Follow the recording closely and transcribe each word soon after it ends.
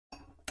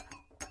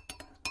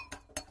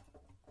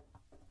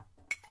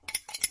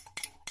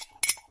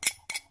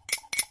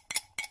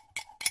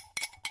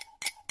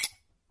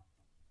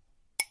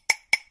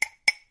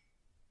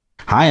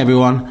Hi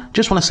everyone,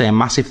 just want to say a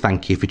massive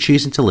thank you for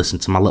choosing to listen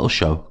to my little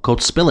show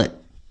called Spill It.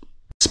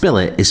 Spill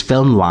It is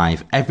filmed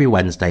live every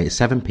Wednesday at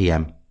 7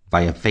 p.m.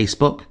 via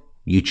Facebook,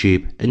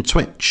 YouTube and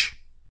Twitch.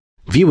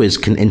 Viewers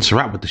can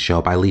interact with the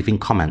show by leaving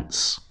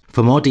comments.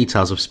 For more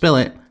details of Spill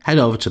It, head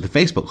over to the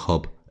Facebook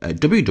hub at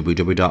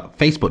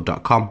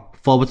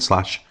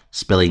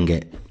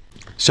www.facebook.com/spillingit.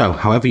 So,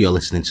 however you're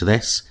listening to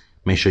this,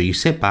 make sure you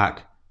sit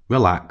back,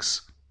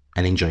 relax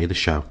and enjoy the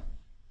show.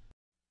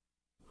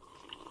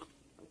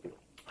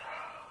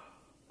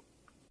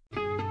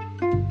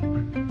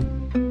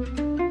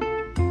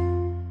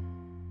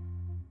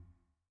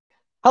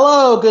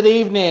 Hello, good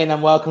evening,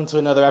 and welcome to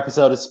another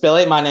episode of Spill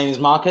It. My name is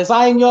Marcus.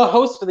 I am your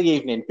host for the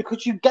evening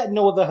because you get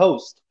no other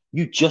host.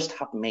 You just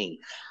have me.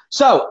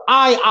 So,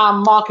 I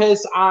am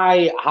Marcus.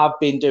 I have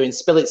been doing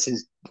Spill It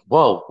since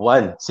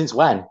when?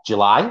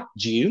 July?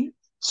 June?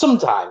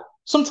 Sometime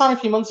a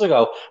few months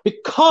ago.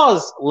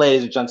 Because,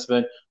 ladies and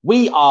gentlemen,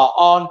 we are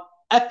on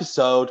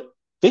episode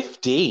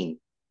 15.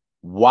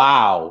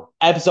 Wow.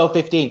 Episode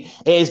 15.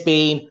 It has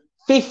been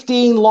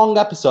 15 long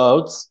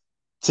episodes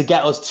to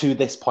get us to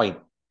this point.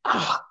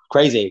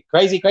 Crazy.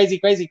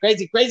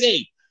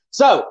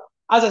 So,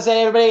 as I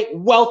say, everybody,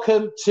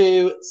 welcome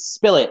to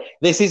Spill It.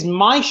 This is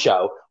my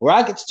show where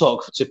I get to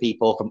talk to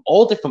people from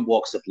all different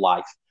walks of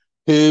life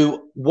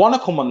who want to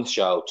come on the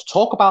show to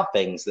talk about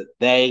things that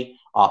they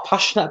are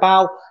passionate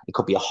about. It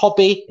could be a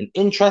hobby, an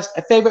interest,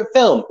 a favorite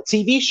film, a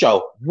TV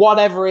show,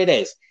 whatever it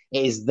is.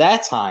 It is their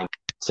time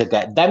to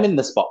get them in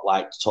the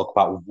spotlight to talk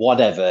about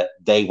whatever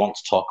they want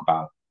to talk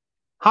about.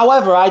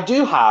 However, I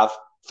do have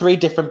 3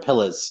 different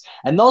pillars,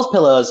 and those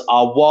pillars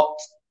are what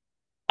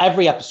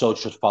every episode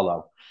should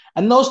follow.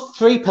 And those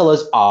 3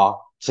 pillars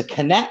are to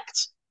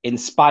connect,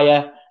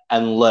 inspire,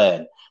 and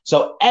learn.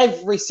 So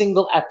every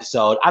single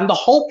episode, and the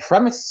whole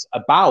premise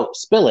about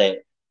Spill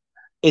It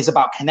is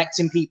about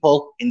connecting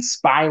people,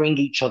 inspiring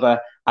each other,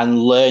 and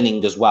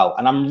learning as well.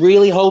 And I'm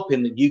really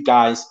hoping that you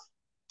guys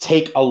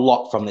take a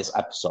lot from this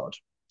episode.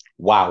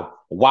 Wow.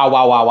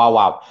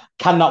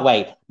 Cannot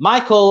wait.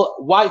 Michael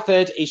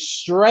Whiteford is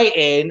straight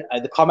in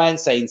the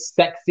comments saying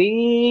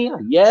sexy.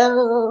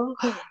 Yeah.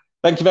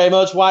 Thank you very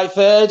much,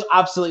 Whiteford.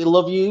 Absolutely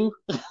love you.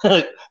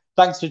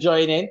 Thanks for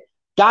joining.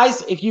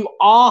 Guys, if you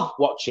are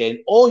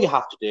watching, all you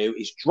have to do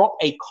is drop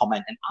a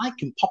comment and I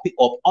can pop it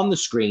up on the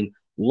screen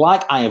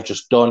like I have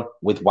just done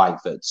with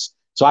Whiteford's.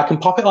 So I can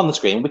pop it on the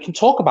screen. We can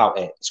talk about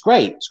it. It's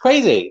great. It's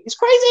crazy.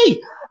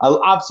 I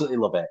absolutely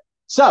love it.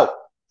 So,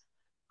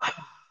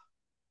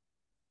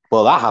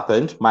 well, that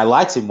happened. My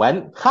lighting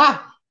went.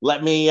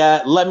 Let me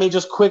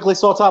just quickly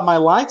sort out my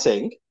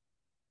lighting.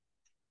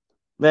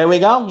 There we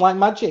go. Like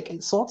magic,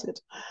 it's sorted.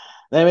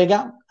 There we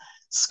go.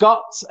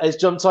 Scott has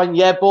jumped on.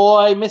 Yeah,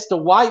 boy, Mr.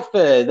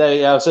 Whiteford. There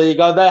you go. So you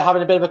go there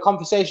having a bit of a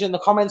conversation in the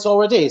comments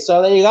already.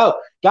 So there you go.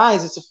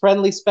 Guys, it's a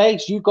friendly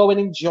space. You go and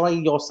enjoy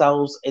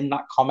yourselves in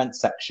that comment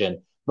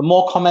section. The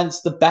more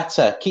comments, the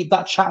better. Keep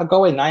that chat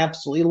going. I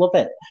absolutely love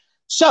it.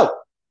 So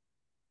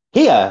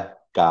here,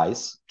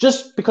 guys,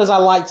 just because I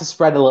like to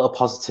spread a little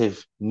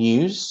positive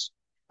news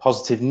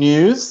section.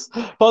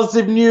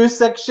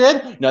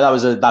 No,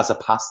 that's a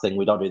past thing.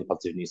 We don't do the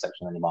positive news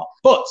section anymore.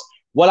 But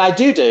what I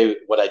do,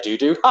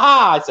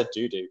 I said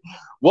do.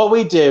 What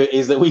we do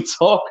is that we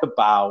talk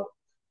about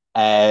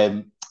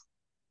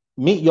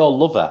meet your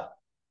lover.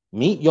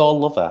 Meet your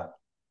lover.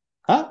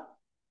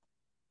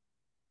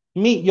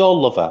 Meet your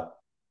lover.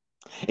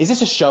 Is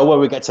this a show where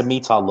we get to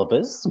meet our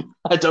lovers?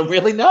 I don't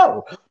really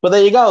know. But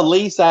there you go.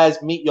 Lee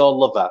says, meet your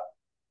lover.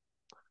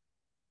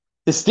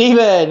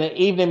 Stephen,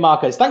 evening,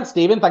 Marcus. Thanks,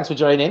 Stephen. Thanks for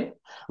joining.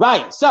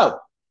 Right. So,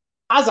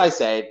 as I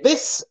said,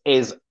 this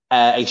is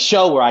a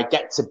show where I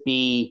get to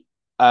be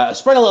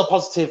spread a little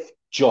positive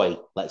joy,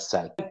 let's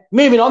say.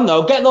 Moving on,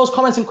 though, get those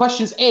comments and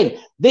questions in.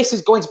 This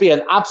is going to be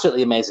an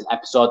absolutely amazing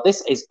episode.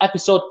 This is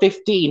episode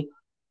 15,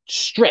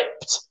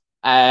 Stripped.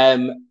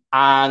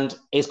 And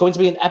it's going to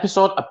be an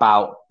episode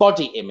about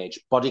body image,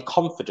 body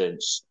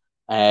confidence,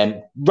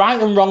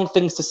 right and wrong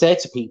things to say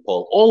to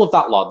people, all of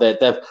that lot,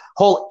 the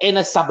whole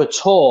inner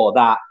saboteur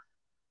that,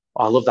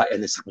 I love that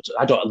inner saboteur.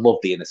 I don't love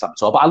the inner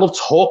saboteur, but I love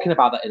talking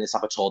about that inner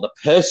saboteur, the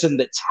person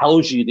that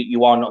tells you that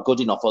you are not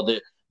good enough, or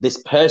this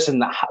person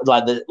that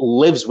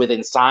lives within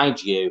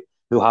inside you,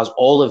 who has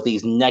all of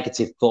these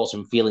negative thoughts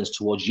and feelings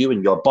towards you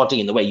and your body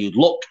and the way you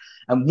look.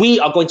 And we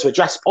are going to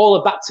address all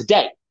of that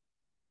today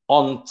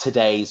on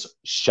today's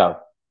show.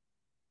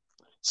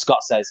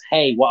 Scott says,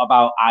 hey, what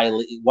about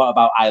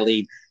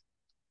Eileen?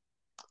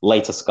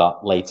 Later,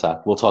 Scott, later.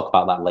 We'll talk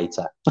about that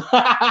later.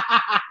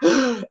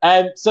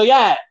 So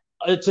yeah,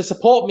 to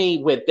support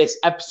me with this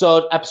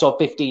episode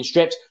 15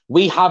 Stripped,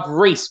 we have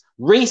Reese.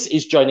 Reese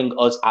is joining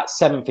us at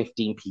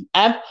 7:15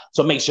 p.m.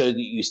 So make sure that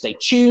you stay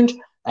tuned.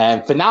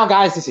 For now,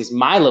 guys, this is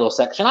my little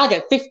section. I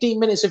get 15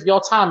 minutes of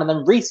your time, and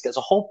then Reese gets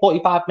a whole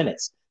 45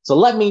 minutes. So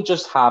let me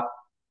just have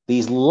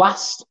these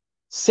last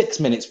 6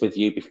 minutes with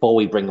you before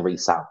we bring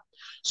Reese out.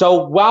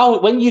 So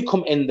when you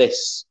come in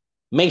this,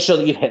 make sure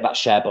that you hit that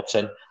share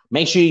button.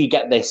 Make sure you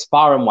get this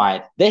far and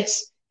wide.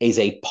 This is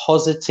a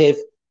positive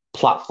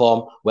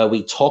platform where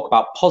we talk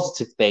about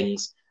positive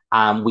things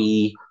and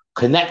we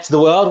connect to the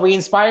world, we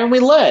inspire, and we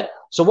learn.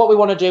 So what we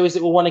want to do is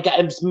that we want to get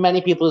as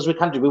many people as we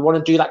can do. We want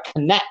to do that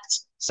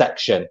connect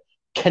section,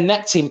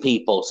 connecting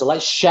people. So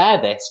let's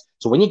share this.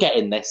 So when you get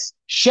in this,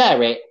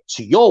 share it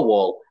to your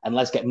wall, and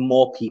let's get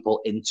more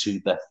people into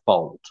the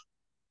fold.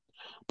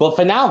 But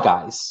for now,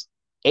 guys,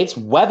 it's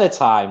weather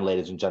time,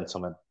 ladies and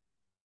gentlemen.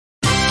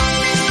 Feeling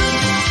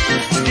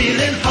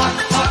hot,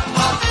 hot,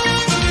 hot.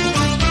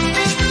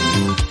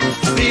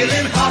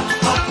 Feeling hot,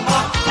 hot,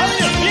 hot. How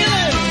you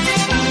feeling?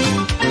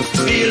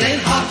 Feeling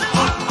hot,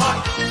 hot,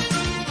 hot.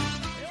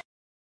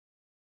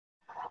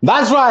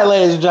 That's right,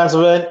 ladies and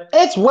gentlemen.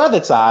 It's weather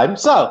time.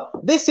 So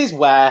this is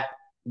where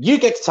you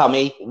get to tell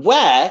me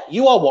where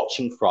you are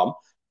watching from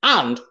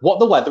and what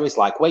the weather is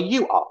like where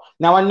you are.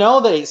 Now, I know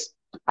that it's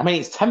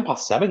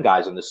 7:10,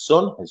 guys, and the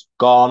sun has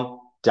gone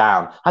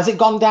down. Has it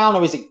gone down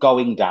or is it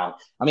going down?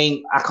 I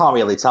mean, I can't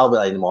really tell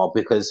anymore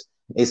because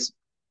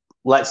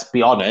let's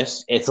be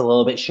honest, it's a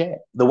little bit shit.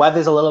 The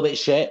weather's a little bit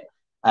shit.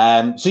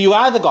 So you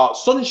either got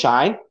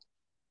sunshine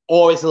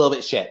or it's a little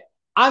bit shit.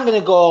 I'm going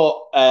to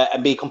go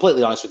and be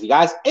completely honest with you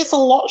guys. It's a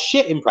lot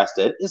shit in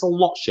Preston. It's a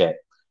lot shit.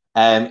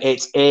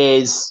 It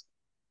is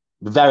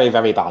very,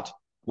 very bad.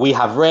 We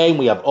have rain.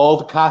 We have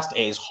overcast.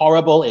 It is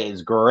horrible. It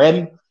is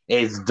grim.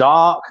 It is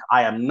dark.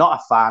 I am not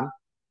a fan.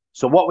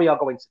 So what we are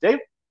going to do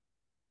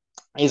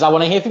is I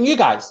want to hear from you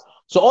guys.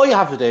 So all you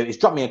have to do is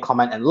drop me a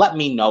comment and let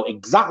me know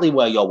exactly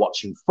where you're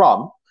watching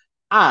from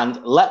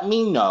and let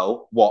me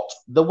know what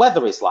the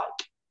weather is like.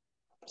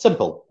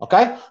 Simple,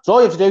 okay? So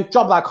all you have to do,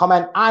 drop that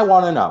comment. I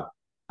want to know.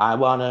 I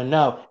want to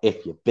know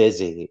if you're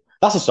busy.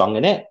 That's a song,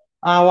 isn't it?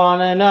 I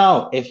want to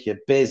know if you're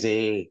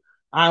busy.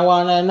 I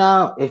want to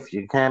know if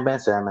you can be.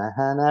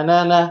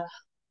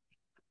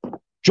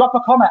 Drop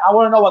a comment. I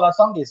want to know what that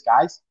song is,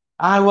 guys.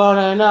 I want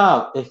to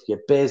know if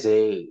you're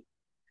busy.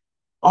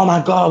 Oh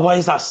my God, what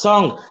is that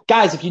song?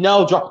 Guys, if you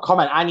know, drop a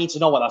comment. I need to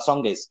know what that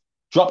song is.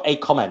 Drop a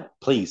comment,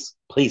 please.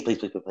 Please, please,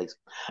 please, please.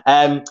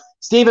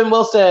 Stephen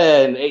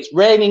Wilson, it's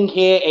raining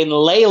here in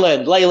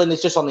Leyland. Leyland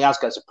is just on the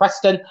outskirts of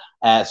Preston,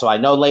 so I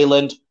know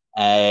Leyland.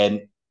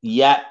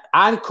 Yeah,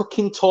 I'm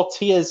cooking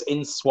tortillas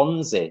in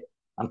Swansea.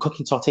 I'm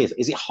cooking tortillas.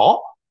 Is it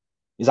hot?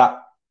 Is that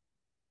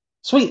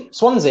sweet?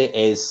 Swansea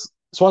is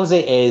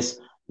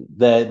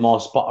the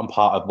most bottom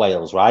part of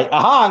Wales, right?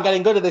 Aha, I'm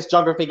getting good at this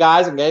geography,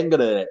 guys. I'm getting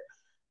good at it.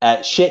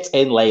 Shit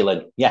in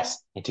Leyland.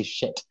 Yes, it is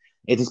shit.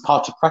 It is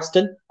part of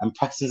Preston, and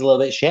Preston's a little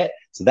bit shit.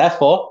 So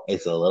therefore,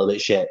 it's a little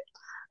bit shit.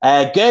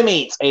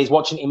 Gurmeet is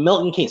watching in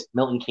Milton Keynes.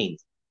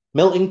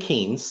 Milton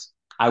Keynes,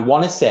 I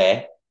want to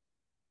say,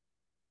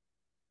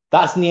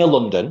 that's near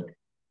London,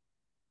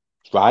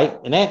 right?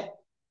 Isn't it?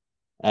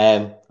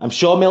 I'm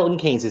sure Milton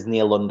Keynes is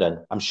near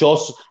London. I'm sure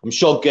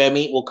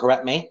Gurmeet will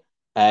correct me.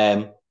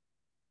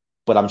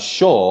 But I'm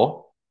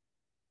sure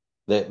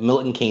that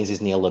Milton Keynes is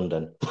near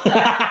London.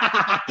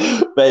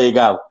 There you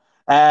go.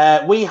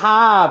 We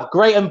have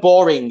Great and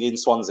Boring in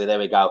Swansea. There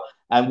we go.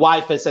 And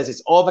Whiteford says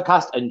it's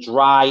overcast and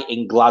dry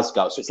in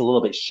Glasgow. So it's a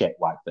little bit shit,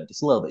 Whiteford.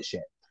 It's a little bit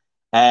shit.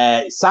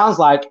 It sounds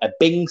like a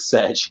Bing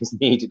search is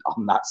needed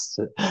on that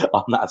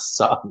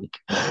song.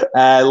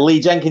 Lee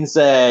Jenkins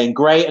saying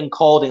great and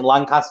cold in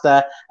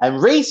Lancaster.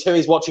 And Reese, who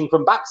is watching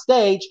from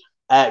backstage,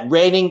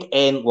 raining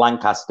in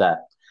Lancaster.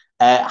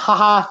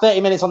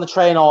 30 minutes on the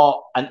train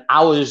or an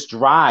hour's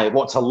drive.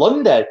 What, to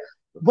London?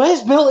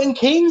 Where's Milton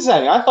Keynes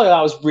then? I thought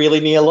that was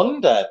really near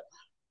London.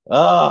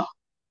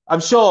 I'm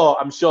sure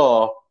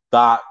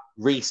that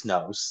Reese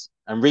knows,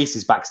 and Reese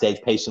is backstage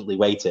patiently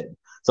waiting.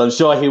 So I'm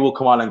sure he will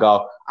come on and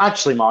go,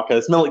 actually,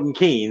 Marcus, Milton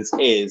Keynes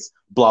is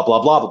blah,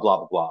 blah, blah, blah, blah,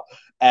 blah, blah.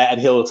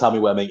 And he'll tell me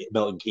where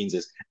Milton Keynes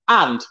is.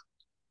 And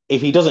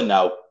if he doesn't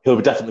know,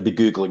 he'll definitely be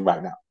Googling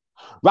right now.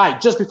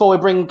 Right, just before we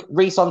bring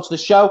Reese onto the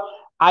show,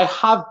 I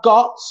have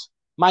got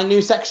my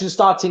new section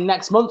starting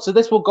next month. So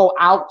this will go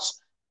out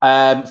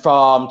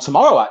from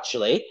tomorrow,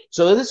 actually.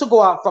 So this will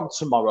go out from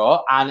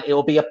tomorrow, and it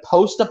will be a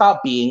post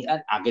about being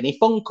an Agony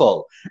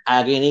Funkle.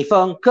 Agony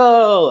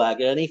Funkle,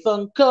 Agony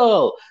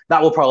Funkle.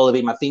 That will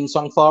probably be my theme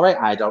song for it.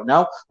 I don't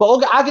know.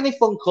 But Agony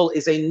Funkle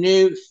is a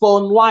new,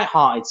 fun,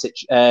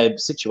 light-hearted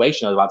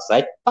situation, I was about to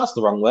say. That's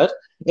the wrong word.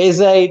 It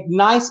is a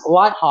nice,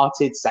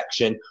 light-hearted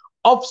section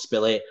of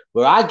Spill It,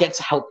 where I get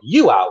to help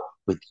you out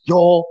with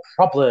your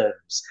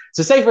problems.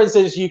 So say, for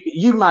instance,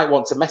 you might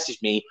want to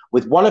message me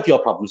with one of your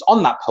problems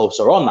on that post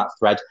or on that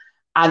thread,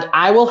 and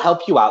I will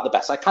help you out the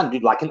best I can, do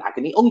like an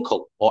agony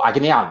uncle or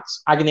agony aunt,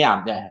 like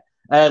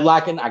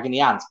an agony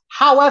aunt.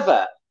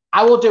 However,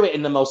 I will do it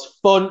in the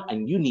most fun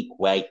and unique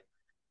way.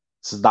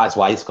 So that's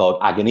why it's called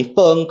Agony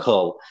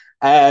Funkle.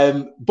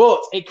 But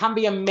it can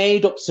be a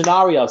made-up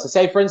scenario. So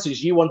say, for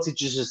instance, you wanted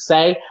to just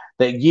say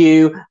that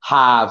you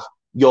have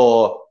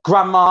your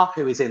grandma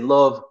who is in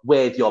love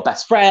with your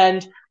best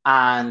friend,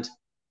 and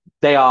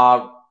they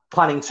are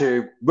planning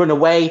to run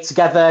away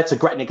together to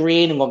Gretna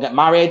Green and go get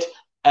married.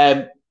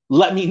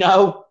 Let me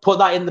know, put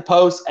that in the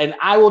post, and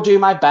I will do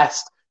my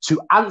best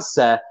to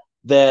answer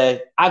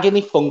the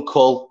Agony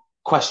Funkle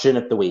question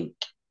of the week.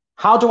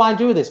 How do I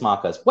do this,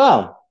 Marcus?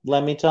 Well,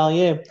 let me tell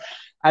you.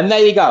 And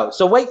there you go.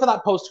 So wait for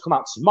that post to come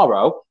out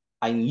tomorrow,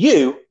 and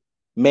you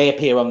may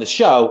appear on the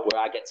show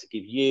where I get to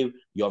give you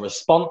your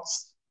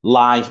response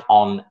live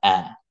on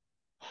air.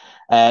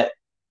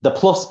 The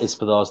plus is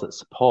for those that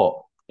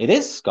support. It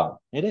is, Scott.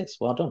 It is.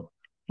 Well done.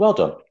 Well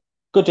done.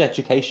 Good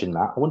education,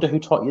 that. I wonder who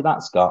taught you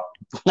that, Scott.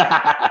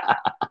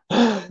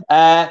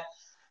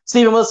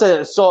 Stephen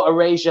Wilson saw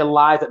Erasure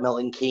live at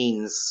Milton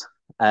Keynes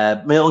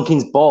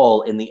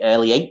Ball in the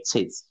early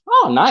 80s.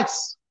 Oh,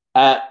 nice.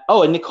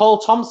 And Nicole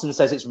Thompson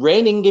says it's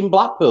raining in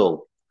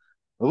Blackpool.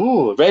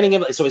 Ooh, raining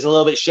in... So it's a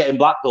little bit shit in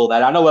Blackpool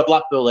then. I know where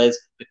Blackpool is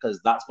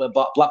because that's where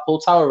Blackpool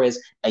Tower is,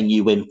 and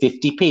you win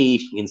 50p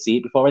if you can see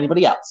it before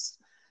anybody else.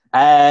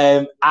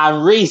 And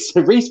Reese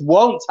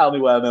won't tell me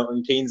where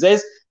Milton Keynes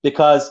is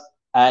because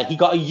he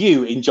got a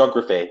U in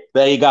geography.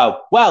 There you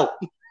go. Well,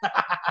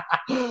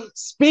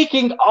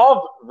 speaking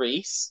of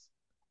Reese,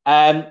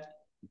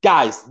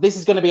 guys, this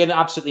is going to be an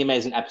absolutely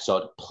amazing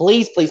episode.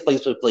 Please, please,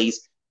 please, please,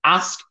 please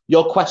ask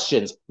your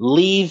questions.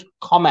 Leave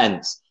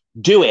comments.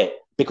 Do it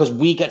because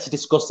we get to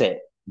discuss it.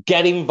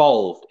 Get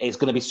involved. It's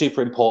going to be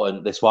super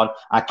important, this one.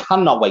 I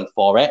cannot wait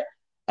for it.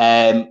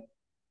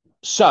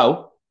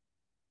 So,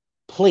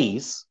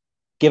 please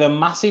give a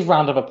massive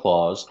round of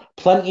applause,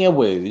 plenty of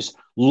woos,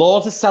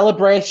 loads of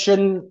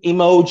celebration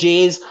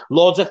emojis,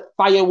 loads of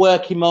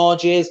firework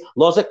emojis,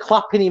 loads of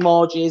clapping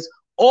emojis,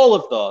 all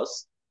of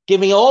those.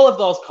 Give me all of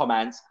those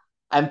comments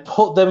and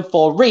put them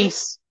for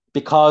Reese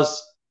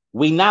because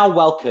we now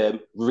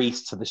welcome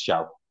Reese to the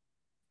show.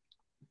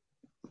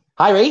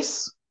 Hi,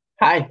 Reese.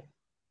 Hi.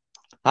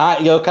 Hi,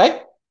 you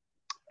okay?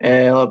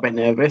 A little bit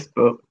nervous,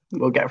 but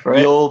we'll get through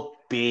it. You'll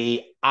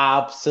be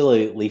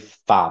absolutely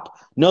fab.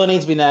 No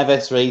need to be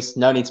nervous, Reese.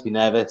 No need to be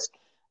nervous.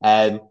 It's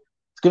going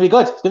to be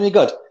good. It's going to be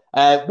good.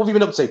 What have you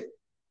been up to?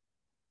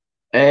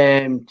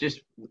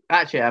 Just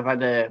actually, I've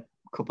had a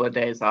couple of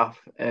days off.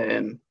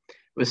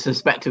 Was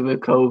suspected with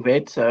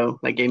COVID, so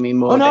they gave me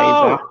more days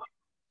off.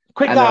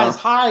 Quick, guys,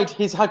 hide.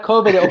 He's had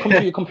COVID. It'll come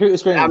to your computer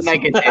screen. I'm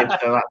negative,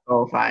 so that's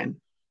all fine.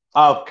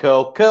 Oh,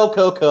 cool.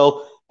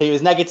 He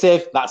was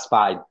negative. That's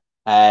fine.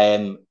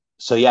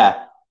 So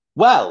yeah.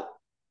 Well,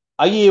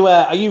 are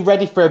you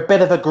ready for a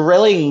bit of a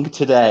grilling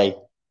today?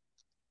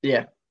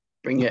 Yeah,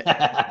 bring it.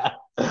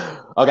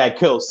 Okay,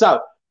 cool.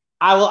 So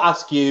I will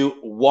ask you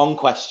one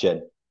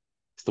question.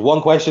 It's the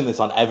one question that's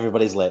on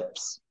everybody's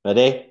lips.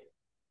 Ready?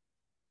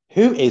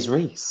 Who is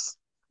Reese?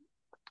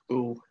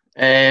 Ooh.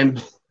 Yeah,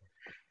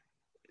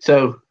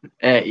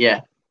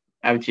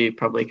 as you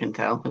probably can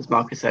tell, as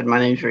Marcus said, my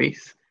name's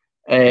Reese.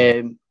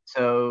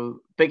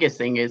 So biggest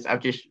thing is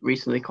I've just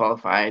recently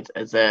qualified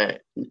as a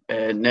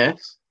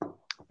nurse.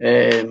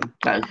 That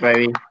was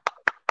very,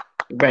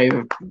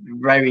 very,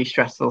 very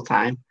stressful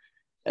time.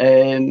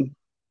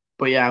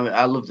 But yeah,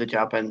 I love the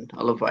job and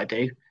I love what I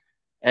do.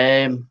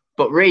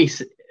 But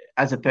Reese,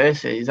 as a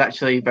person, is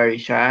actually very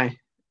shy,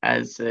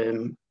 as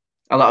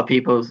a lot of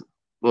people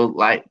will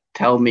like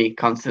tell me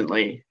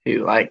constantly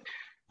who like,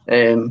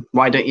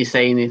 why don't you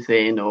say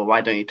anything or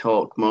why don't you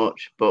talk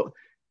much? But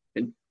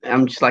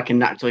I'm just like a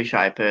naturally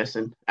shy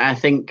person. And I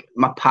think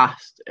my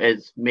past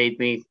has made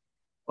me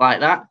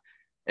like that,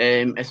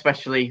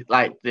 especially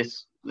like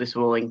this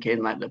will link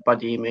in like the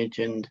body image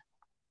and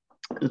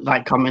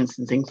like comments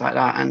and things like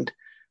that. And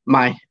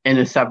my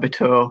inner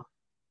saboteur,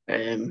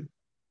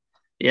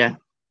 yeah.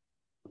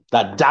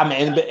 That damn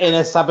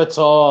inner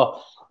saboteur.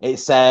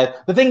 It's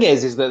the thing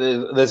is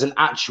that there's an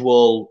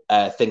actual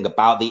thing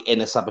about the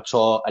inner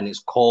saboteur, and it's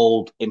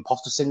called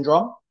imposter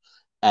syndrome.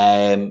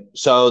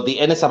 So the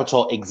inner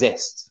saboteur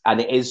exists, and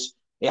it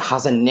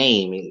has a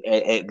name.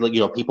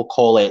 People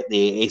call it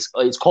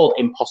it's called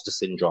imposter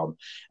syndrome,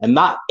 and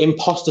that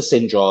imposter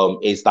syndrome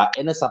is that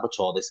inner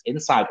saboteur that's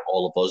inside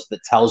all of us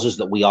that tells us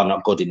that we are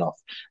not good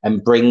enough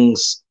and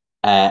brings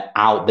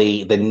out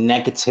the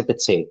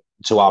negativity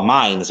to our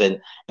minds, and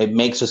it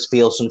makes us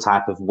feel some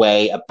type of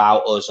way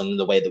about us and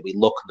the way that we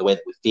look and the way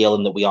that we feel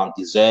and that we aren't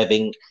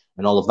deserving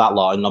and all of that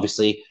lot. And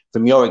obviously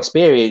from your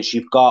experience,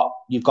 you've got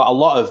a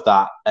lot of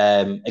that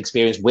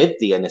experience with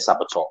the inner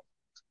saboteur.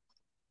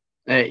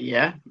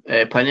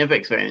 Plenty of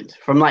experience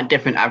from like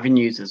different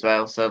avenues as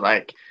well. So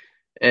like,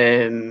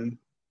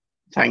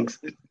 thanks.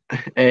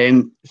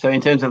 So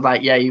in terms of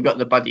like, yeah, you've got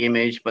the body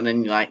image, but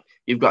then like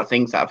you've got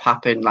things that have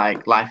happened,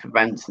 like life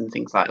events and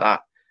things like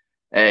that.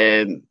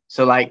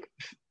 So like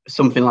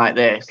something like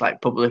this, like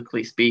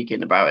publicly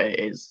speaking about it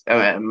is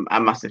a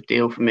massive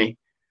deal for me.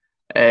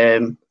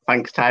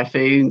 Thanks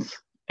Typhoons.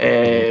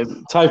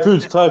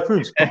 Typhoons.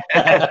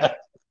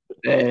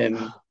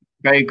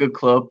 Very good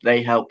club.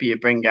 They help you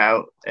bring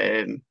out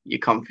your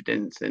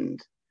confidence, and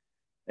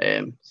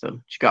so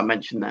you got to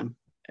mention them.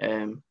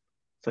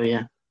 So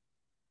yeah.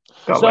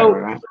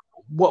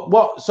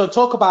 So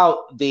talk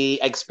about the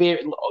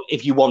experience,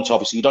 if you want to.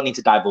 Obviously, you don't need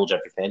to divulge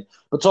everything,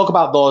 but talk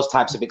about those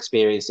types of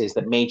experiences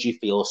that made you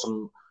feel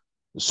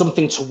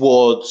something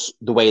towards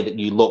the way that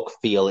you look,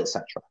 feel,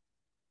 etc.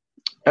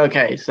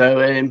 Okay,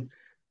 so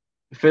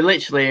for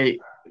literally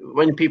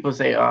when people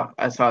say, "Oh,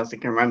 as far as I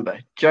can remember,"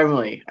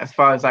 generally, as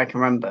far as I can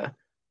remember,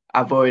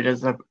 I've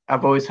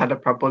always had a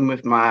problem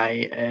with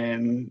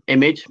my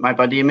image, my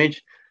body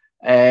image.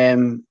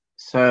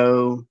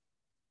 So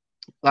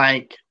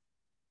like,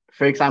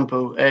 for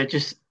example,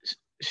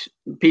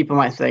 people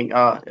might think,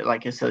 oh,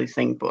 like a silly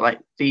thing, but like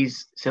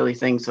these silly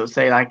things. So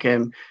say like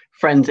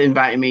friends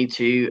invited me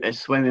to a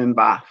swimming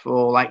bath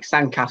or like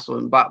sandcastle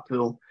in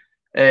Blackpool.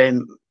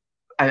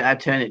 I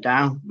turn it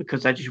down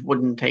because I just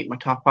wouldn't take my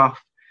top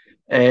off.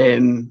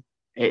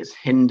 It's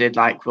hindered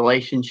like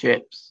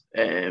relationships.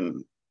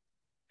 It's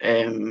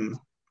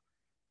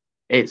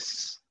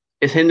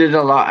hindered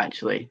a lot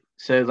actually.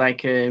 So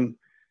like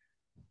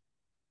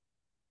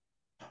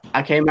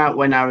I came out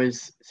when I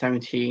was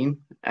 17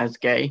 as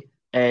gay.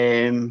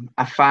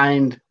 I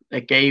find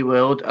the gay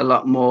world a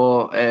lot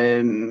more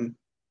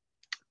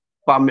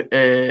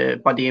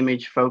body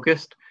image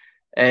focused.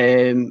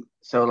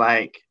 So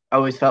like I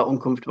always felt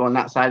uncomfortable on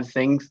that side of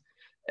things.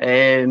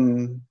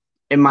 In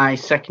my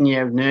second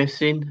year of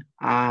nursing,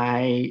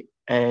 I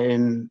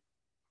went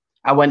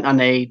on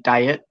a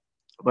diet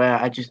where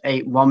I just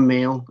ate one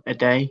meal a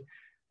day,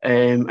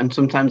 and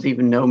sometimes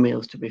even no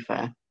meals, to be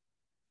fair.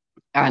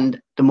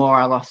 And the more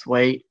I lost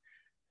weight,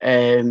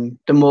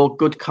 the more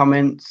good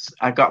comments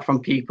I got from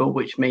people,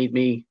 which made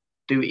me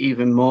do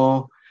even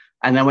more.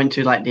 And I went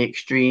to like the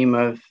extreme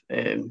of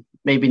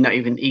maybe not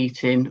even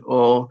eating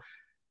or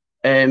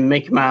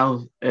making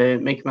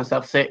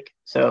myself sick.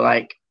 So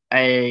like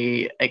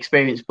I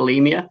experienced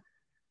bulimia,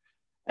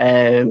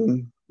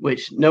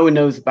 which no one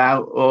knows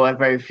about or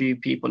very few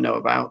people know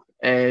about.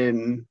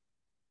 And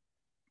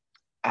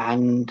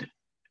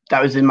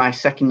that was in my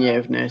second year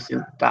of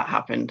nursing.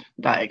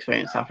 That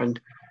experience happened.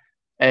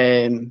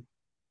 And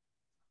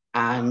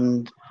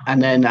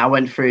then I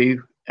went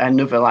through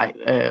another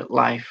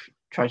life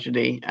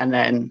tragedy, and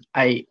then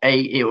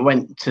it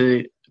went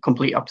to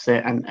complete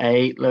opposite, and I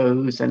ate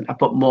loads and I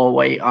put more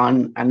weight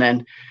on, and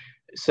then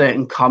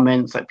certain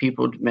comments that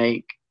people would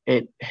make,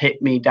 it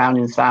hit me down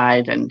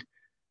inside, and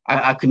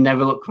I could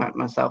never look at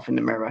myself in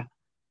the mirror.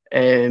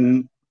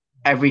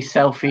 Every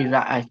selfie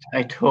that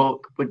I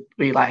took would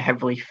be like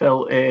heavily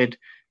filtered.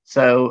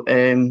 So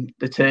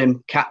the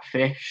term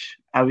catfish,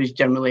 I was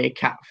generally a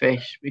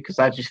catfish because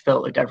I just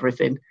filtered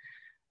everything.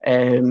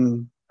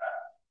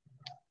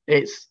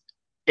 It's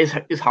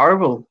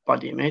horrible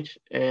body image,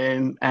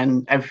 and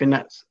everything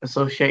that's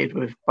associated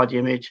with body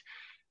image.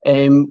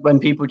 When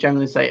people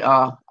generally say,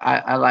 "Oh,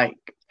 I like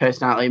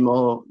personality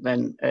more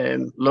than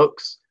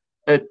looks,"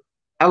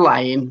 are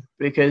lying,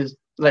 because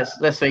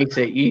let's face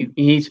it, you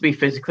need to be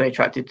physically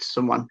attracted to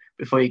someone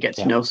before you get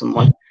to know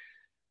someone.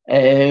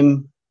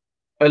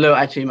 Although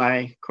actually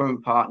my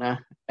current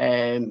partner,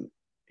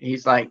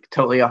 he's like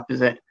totally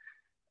opposite.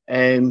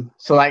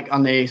 So like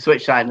on the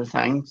switch side of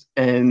things,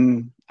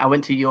 I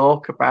went to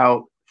York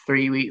about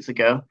 3 weeks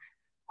ago,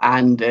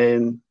 and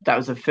that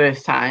was the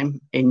first time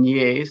in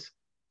years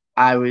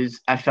I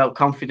felt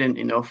confident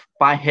enough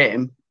by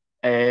him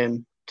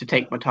to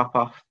take my top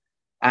off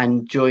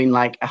and join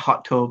like a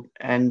hot tub,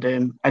 and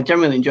I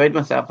generally enjoyed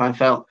myself. I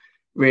felt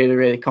really,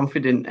 really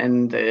confident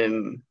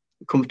and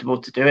comfortable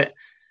to do it.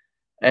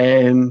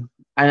 And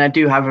I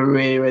do have a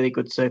really, really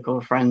good circle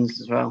of friends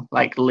as well,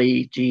 like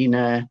Lee,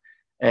 Gina,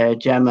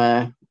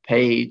 Gemma,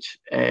 Paige.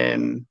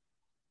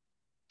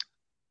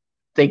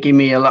 They give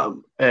me a lot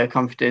of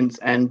confidence,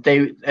 and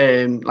they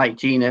like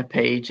Gina,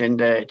 Paige,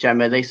 and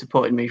Gemma. They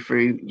supported me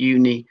through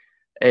uni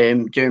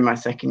during my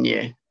second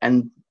year,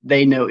 and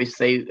they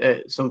noticed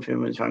something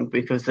was wrong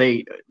because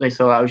they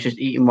saw I was just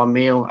eating one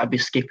meal. I'd be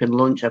skipping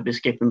lunch, I'd be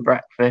skipping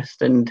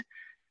breakfast, and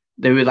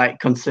they were like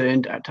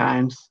concerned at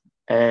times.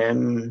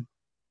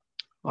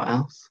 What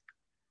else?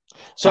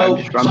 So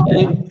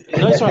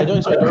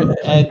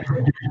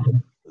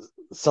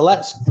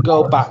let's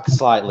go back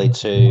slightly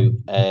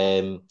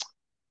to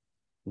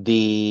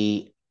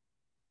the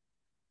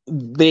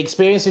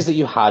experiences that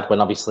you had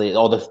when, obviously,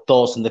 or the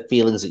thoughts and the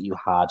feelings that you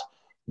had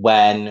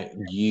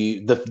when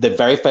the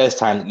very first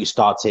time that you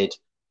started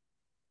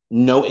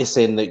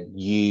noticing that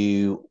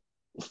you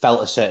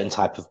felt a certain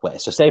type of way.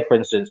 So say, for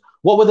instance,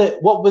 what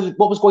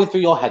was going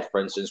through your head,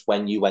 for instance,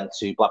 when you went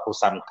to Blackpool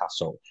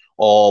Sandcastle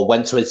or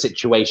went to a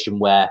situation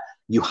where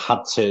you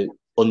had to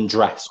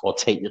undress or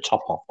take your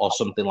top off or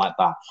something like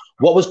that?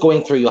 What was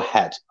going through your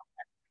head?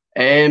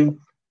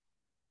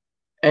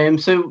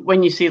 So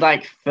when you see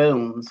like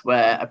films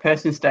where a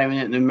person's staring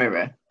at the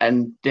mirror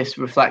and this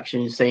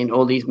reflection is saying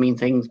all these mean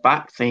things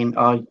back, saying,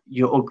 "Oh,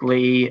 you're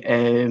ugly,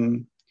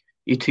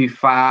 you're too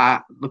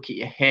fat, look at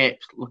your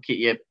hips, look at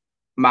your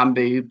man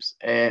boobs,"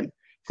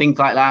 things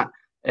like that.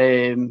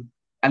 And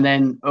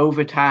then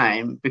over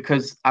time,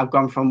 because I've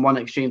gone from one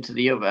extreme to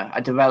the other,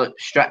 I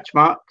developed stretch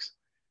marks,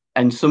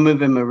 and some of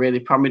them are really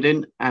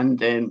prominent,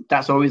 and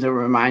that's always a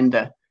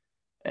reminder.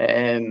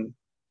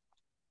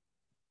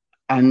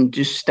 And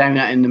just staring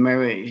at it in the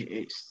mirror,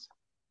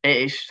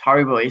 it's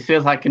horrible. It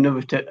feels like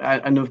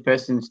another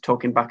person's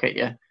talking back at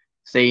you,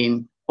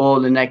 saying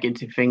all the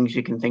negative things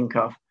you can think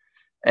of.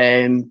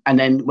 And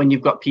then when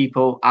you've got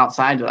people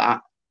outside of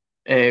that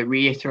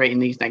reiterating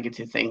these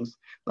negative things,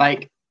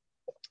 like,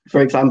 for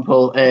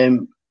example,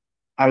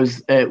 I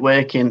was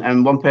working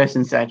and one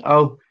person said,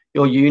 "Oh,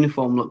 your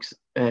uniform looks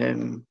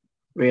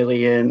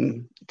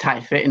really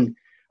tight fitting,"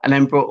 and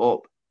then brought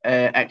up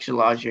extra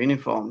large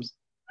uniforms.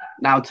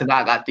 Now to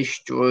that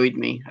destroyed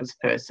me as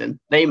a person.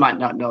 They might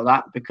not know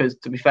that because,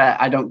 to be fair,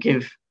 I don't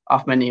give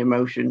off many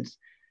emotions.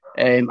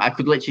 I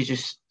could literally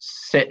just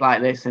sit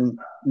like this and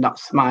not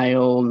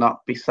smile,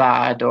 not be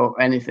sad or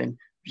anything.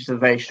 Just a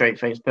very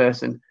straight-faced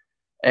person.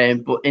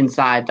 But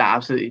inside, that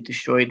absolutely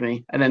destroyed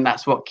me. And then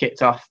that's what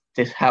kicked off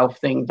this health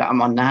thing that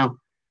I'm on now.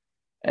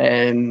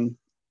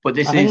 But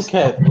this I is...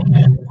 think,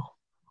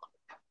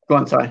 Go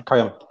on, sorry.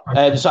 carry on.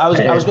 So I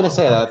was going to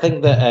say that I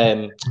think that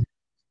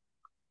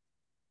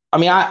I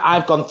mean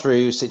I've gone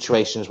through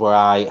situations where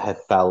I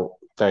have felt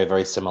very,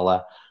 very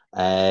similar.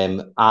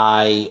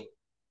 I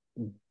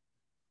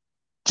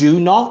do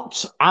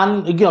not,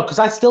 and because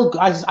I still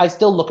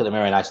look at the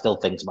mirror and I still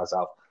think to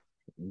myself,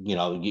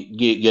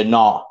 you're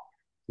not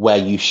where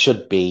you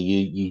should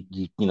be.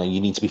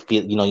 You need to be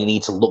you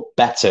need to look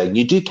better.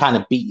 You do kind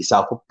of beat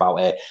yourself up about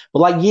it. But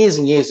like years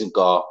and years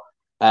ago,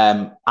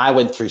 I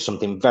went through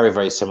something very,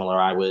 very similar.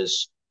 I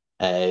was,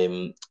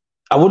 I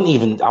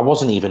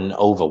wasn't even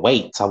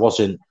overweight. I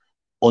wasn't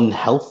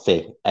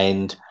unhealthy,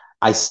 and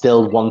I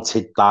still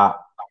wanted that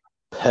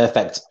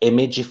perfect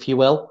image, if you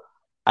will.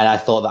 And I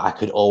thought that I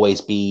could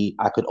always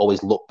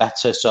look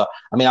better. So,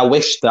 I mean, I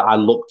wish that I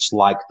looked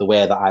like the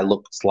way that I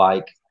looked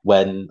like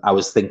when I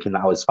was thinking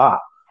that I was fat.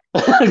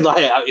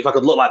 Like, if I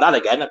could look like that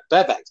again,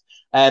 perfect.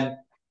 But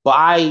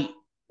I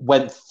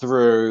went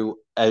through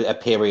a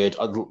period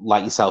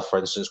like yourself, for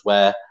instance,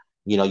 where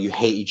you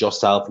hated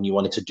yourself and you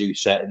wanted to do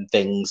certain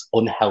things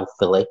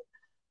unhealthily,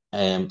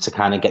 to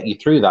kind of get you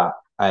through that,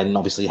 and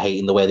obviously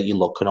hating the way that you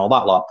look and all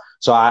that lot.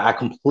 So I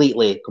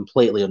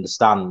completely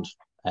understand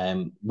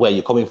where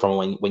you're coming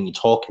from when you're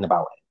talking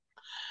about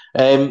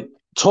it.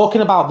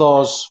 Talking about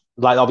those,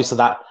 like obviously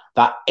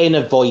that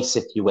inner voice,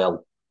 if you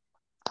will.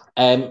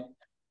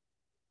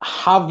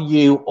 Have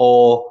you,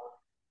 or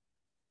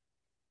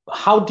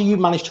how do you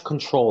manage to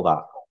control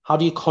that? How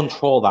do you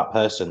control that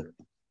person?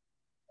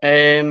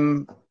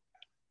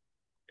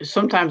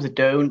 Sometimes I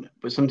don't,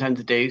 but sometimes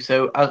I do.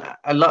 So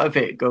a lot of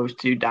it goes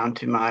down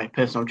to my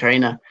personal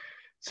trainer.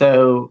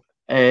 So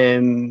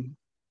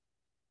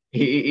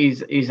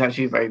he's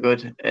actually very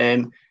good.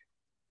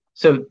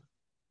 So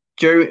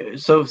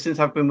since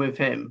I've been with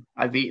him,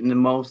 I've eaten the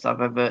most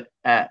I've ever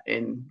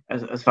eaten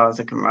as far as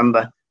I can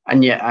remember,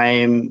 and yet I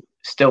am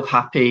still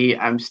happy.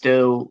 I'm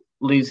still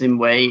losing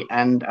weight,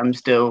 and I'm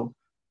still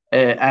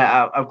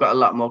I've got a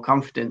lot more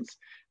confidence.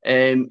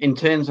 In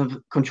terms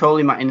of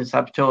controlling my inner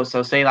saboteur,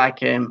 so say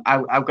like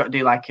I've got to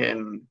do like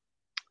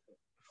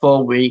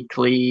 4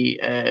 weekly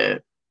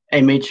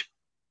image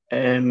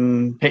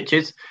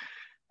pictures,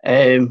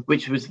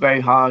 which was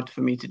very hard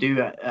for me to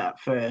do at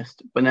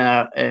first. But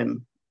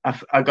then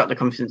I got the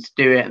confidence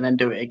to do it and then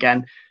do it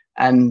again.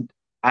 And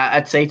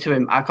I'd say to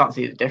him, I can't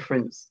see the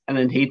difference. And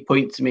then he'd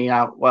point to me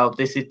out, well,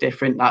 this is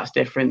different, that's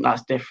different,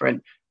 that's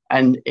different.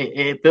 And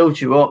it builds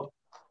you up.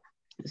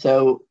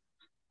 So,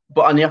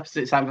 but on the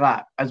opposite side of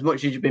that, as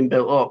much as you've been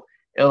built up,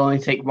 it'll only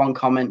take one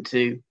comment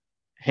to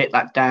hit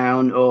that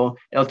down, or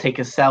it'll take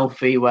a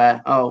selfie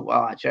where, oh,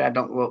 well, actually, I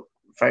don't look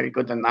very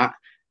good in that.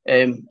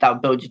 That'll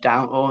build you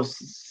down. Or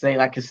say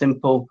like a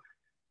simple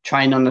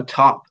trying on the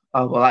top,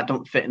 oh, well, that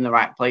don't fit in the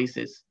right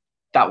places.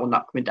 That will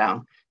knock me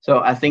down. So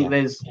I think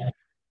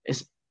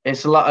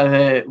it's a lot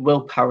of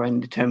willpower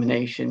and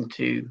determination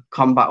to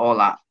combat all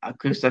that,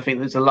 because I think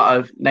there's a lot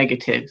of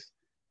negatives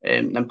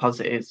than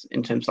positives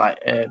in terms of like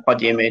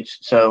body image.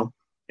 So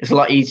it's a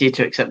lot easier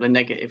to accept the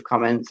negative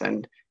comments,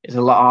 and it's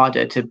a lot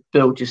harder to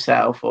build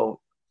yourself or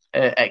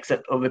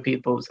accept other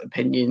people's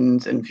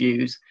opinions and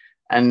views,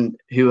 and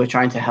who are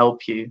trying to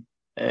help you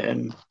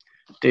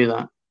do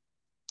that.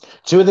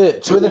 Two of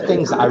the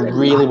things that I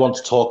really want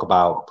to talk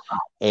about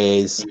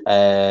is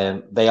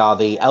they are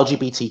the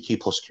LGBTQ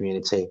plus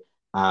community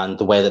and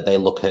the way that they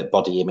look at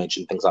body image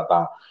and things like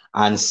that.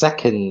 And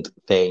second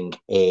thing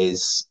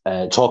is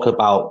talk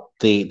about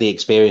the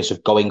experience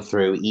of going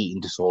through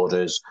eating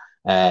disorders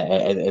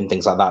and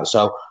things like that.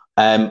 So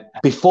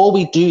before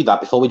we do that,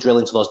 before we drill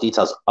into those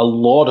details, a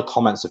lot of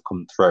comments have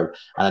come through,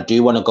 and I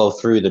do want to go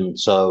through them.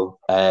 So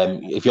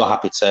if you're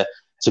happy to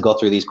go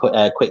through these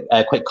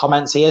quick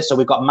comments here. So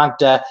we've got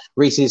Magda,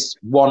 Reese is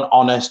one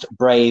honest,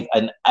 brave,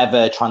 and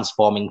ever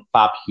transforming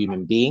fab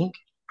human being.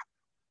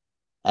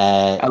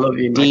 I love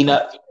you,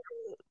 Dino.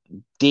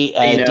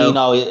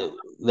 Dino,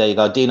 there you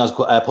go. Dino's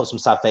put some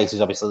sad faces,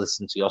 obviously,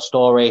 listen to your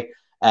story.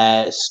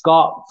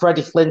 Scott,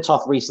 Freddie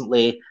Flintoff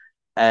recently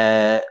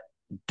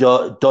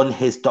done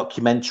his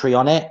documentary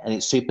on it, and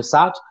it's super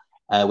sad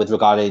with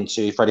regarding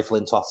to Freddie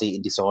Flintoff's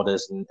eating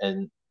disorders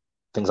and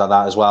things like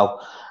that as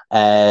well.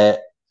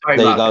 Sorry,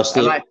 there Mark, you go,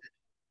 Steve.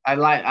 I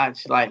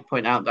like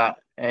point out that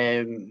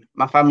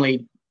my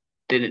family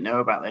didn't know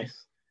about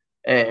this.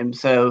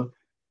 So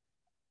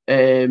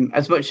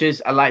as much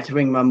as I like to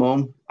ring my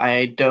mum,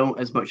 I don't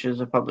as much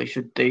as I probably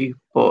should do.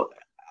 But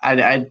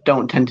I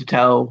don't tend to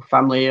tell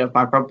family of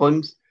my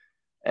problems.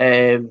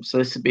 So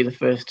this would be the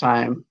first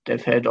time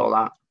they've heard all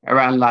that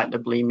around like the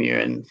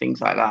bulimia and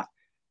things like that.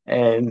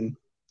 Do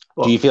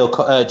you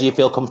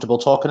feel comfortable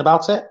talking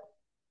about it?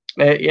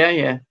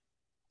 Yeah.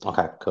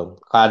 Okay,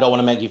 cool. I don't want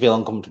to make you feel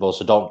uncomfortable,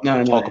 so don't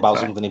No, talk it's about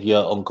fine. something if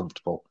you're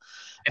uncomfortable.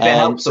 If it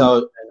helps them,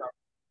 So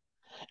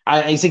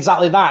it's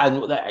exactly that,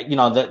 and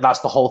that's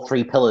the whole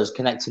three pillars: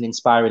 connecting,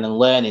 inspiring, and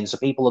learning. So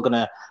people are going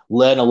to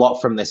learn a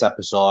lot from this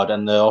episode,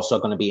 and they're also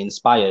going to be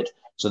inspired.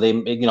 So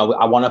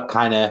I want to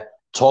kind of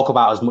talk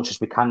about as much as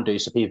we can do,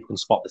 so people can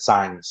spot the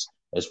signs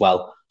as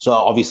well. So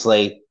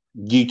obviously,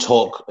 you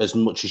talk as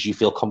much as you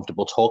feel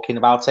comfortable talking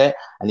about it,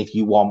 and if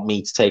you want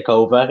me to take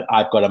over,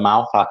 I've got a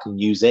mouth, I can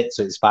use it,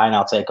 so it's fine.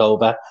 I'll take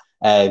over.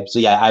 So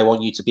yeah, I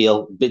want you to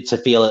feel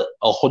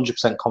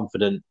 100%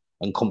 confident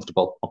and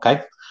comfortable.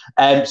 Okay.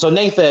 So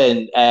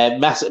Nathan,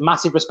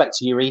 massive respect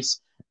to you, Reese.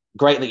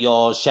 Great that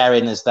you're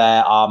sharing, as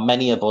there are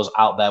many of us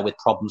out there with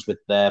problems with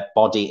their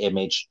body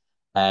image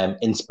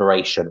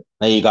inspiration.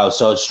 There you go.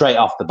 So straight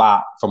off the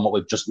bat, from what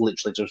we've just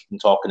literally just been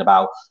talking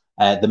about,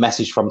 the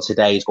message from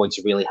today is going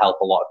to really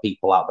help a lot of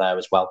people out there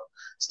as well.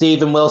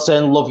 Stephen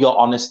Wilson, love your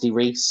honesty,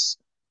 Reese.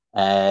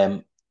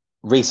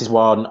 Reese is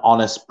one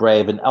honest,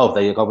 brave, and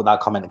there you go with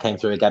that comment that came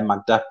through again,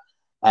 Magda.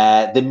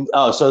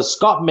 So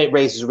Scott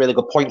raises a really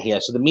good point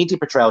here. So the media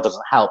portrayal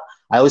doesn't help.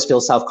 I always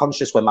feel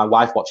self-conscious when my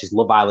wife watches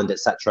Love Island,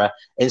 etc.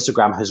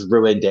 Instagram has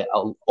ruined it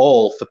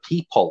all for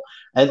people.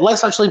 And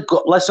let's actually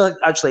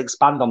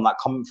expand on that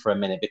comment for a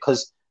minute,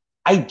 because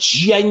I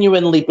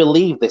genuinely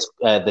believe this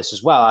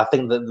as well. I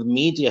think that the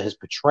media has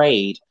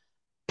portrayed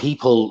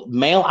people,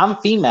 male and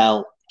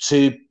female,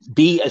 to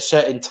be a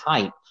certain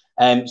type.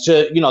 There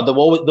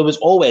was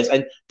always,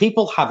 and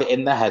people have it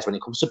in their heads when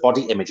it comes to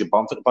body image and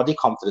body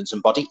confidence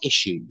and body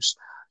issues,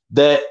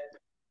 that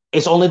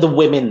it's only the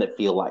women that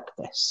feel like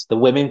this. The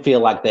women feel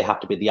like they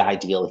have to be the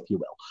ideal, if you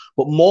will.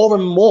 But more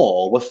and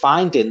more, we're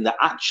finding that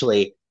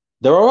actually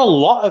there are a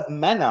lot of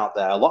men out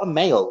there, a lot of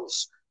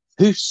males,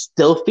 who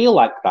still feel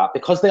like that,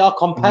 because they are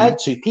compared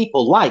to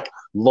people like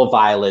Love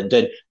Island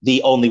and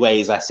The Only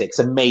Way is Essex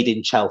and Made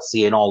in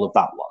Chelsea and all of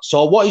that lot.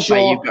 So what is your...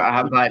 You've got to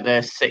have like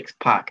the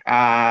six-pack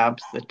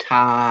abs, the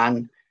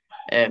tan,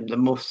 the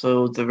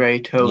muscles, the very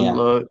toned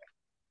look.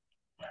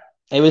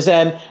 It was.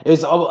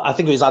 I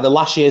think it was either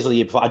last year's or the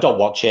year before. I don't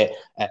watch it,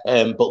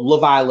 but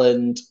Love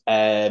Island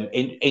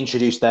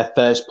introduced their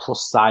first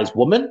plus-size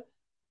woman,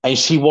 and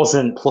she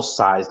wasn't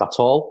plus-sized at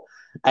all.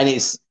 And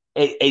it's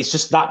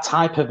just that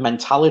type of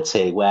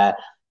mentality where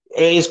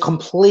it is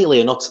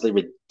completely and utterly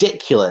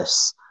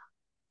ridiculous,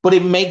 but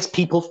it makes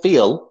people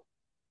feel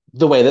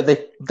the way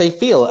that they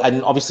feel,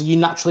 and obviously you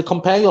naturally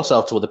compare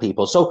yourself to other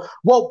people. So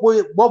what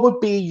would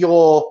be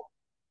your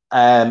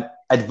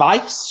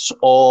advice,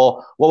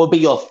 or what would be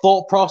your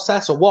thought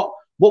process, or what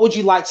would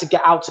you like to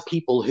get out to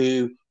people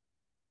who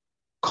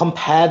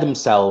compare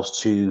themselves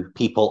to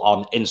people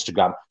on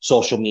Instagram,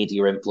 social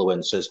media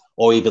influencers,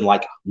 or even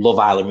like Love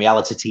Island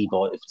reality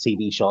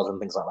TV shows and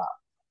things like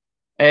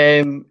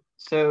that?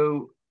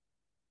 So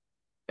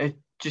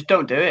just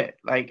don't do it.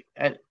 Like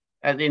at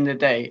the end of the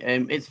day,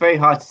 it's very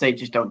hard to say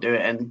just don't do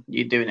it, and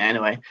you're doing it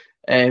anyway.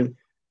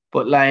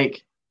 But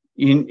like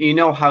you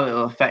know how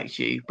it'll affect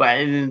you. But at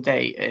the end of the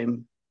day,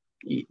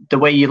 the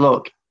way you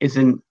look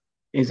isn't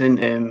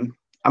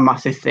a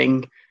massive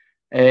thing.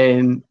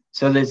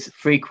 So there's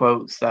 3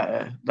 quotes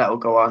that will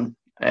go on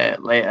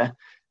later,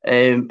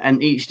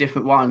 and each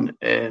different one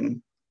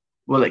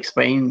will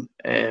explain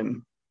how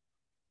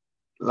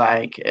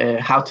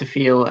to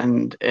feel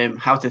and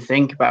how to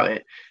think about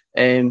it.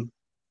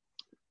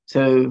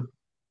 So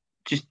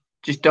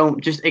just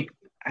don't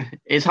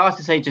it's hard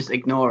to say just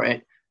ignore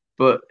it,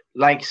 but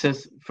like, so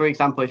for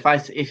example, if I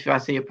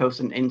see a post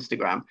on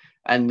Instagram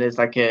and there's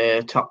like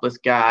a topless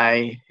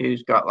guy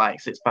who's got like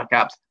 6-pack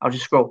abs, I'll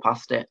just scroll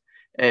past it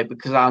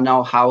because I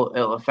know how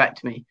it'll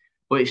affect me.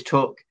 But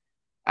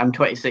I'm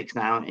 26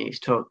 now, and it's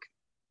took,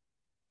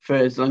 for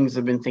as long as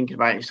I've been thinking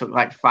about it, it's took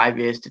like 5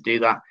 years to do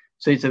that.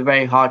 So it's a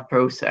very hard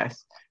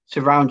process.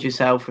 Surround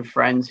yourself with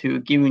friends who are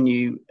giving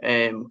you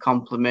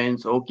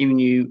compliments or giving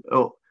you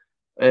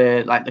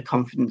like the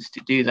confidence to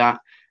do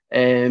that.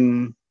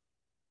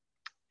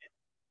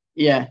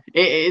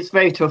 It's a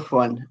very tough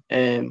one.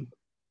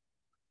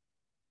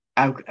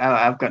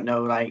 I've got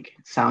no like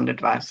sound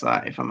advice for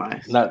that, if I'm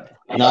honest. No,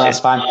 that's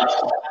fine.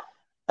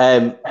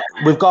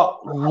 We've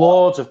got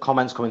loads of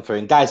comments coming through,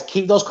 and guys,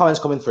 keep those comments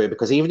coming through,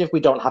 because even if we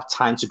don't have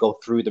time to go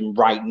through them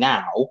right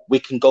now, we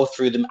can go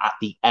through them at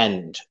the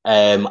end,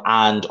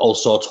 and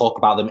also talk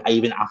about them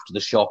even after the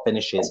show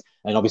finishes.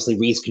 And obviously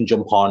Reese can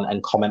jump on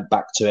and comment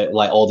back to it,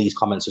 like all these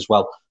comments as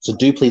well. So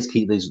do please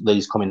keep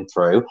these coming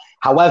through.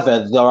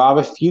 However, there are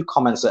a few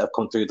comments that have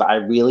come through that I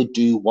really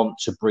do want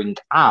to bring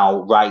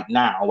out right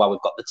now while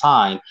we've got the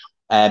time,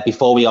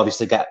 before we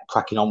obviously get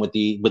cracking on with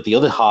the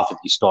other half of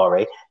your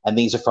story. And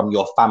these are from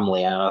your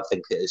family, and I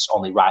think it's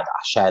only right that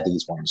I share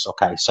these ones.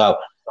 Okay, so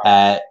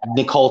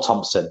Nicole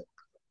Thompson.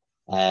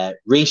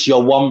 Reese,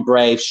 you're one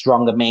brave,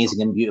 strong,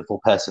 amazing, and beautiful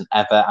person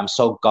ever. I'm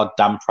so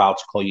goddamn proud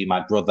to call you my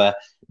brother.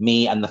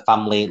 Me and the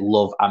family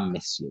love and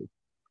miss you.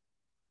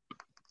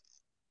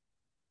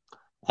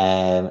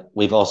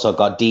 We've also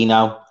got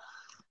Dino.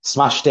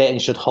 Smashed it and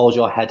should hold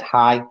your head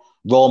high.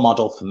 Role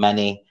model for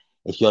many.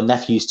 if your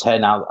nephews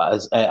turn out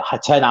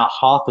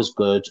half as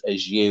good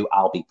as you,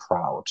 I'll be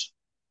proud.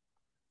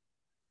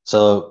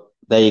 So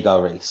there you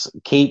go, Reese.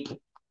 Keep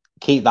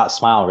that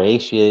smile,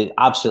 Reese. You're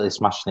absolutely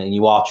smashing it, and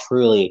you are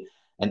truly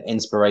an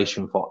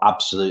inspiration for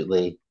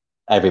absolutely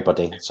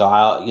everybody. So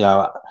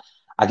I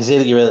can see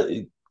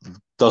that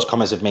those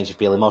comments have made you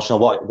feel emotional.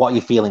 What are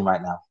you feeling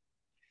right now?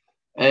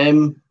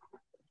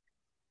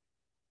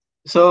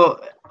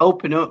 So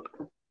open up.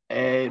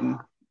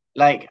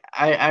 Like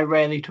I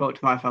rarely talk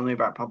to my family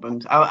about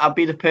problems. I'll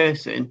be the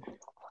person,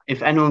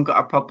 if anyone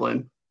got a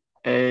problem,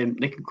 they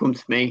can come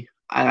to me,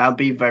 and I'll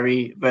be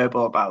very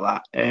verbal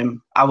about that.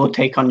 I will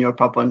take on your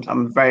problems.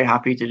 I'm very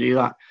happy to do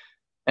that.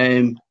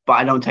 But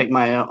I don't take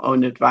my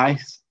own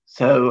advice.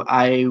 So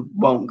I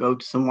won't go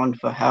to someone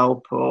for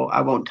help, or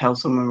I won't tell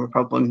someone my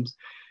problems,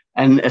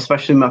 and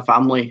especially my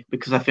family,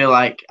 because I feel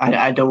like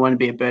I don't want to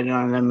be a burden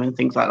on them and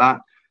things like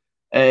that.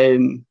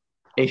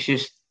 It's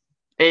just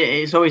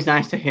it's always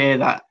nice to hear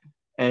that.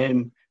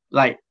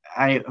 Like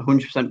I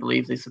 100%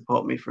 believe they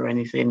support me through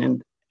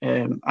anything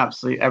and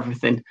absolutely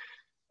everything.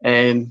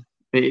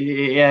 But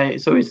yeah,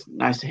 it's always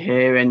nice to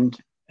hear, and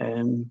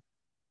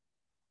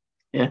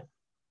yeah.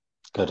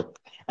 Good.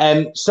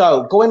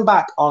 So going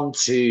back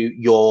onto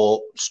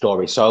your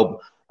story,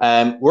 so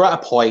we're at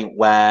a point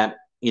where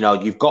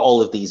you've got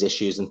all of these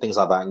issues and things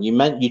like that, and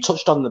you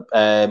touched on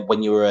the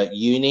when you were at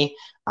uni,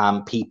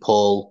 and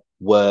people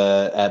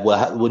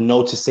were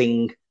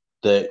noticing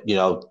that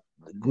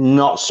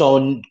not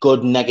so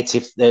good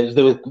negative. There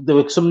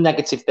were some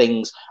negative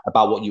things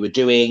about what you were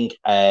doing,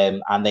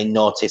 and they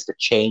noticed a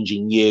change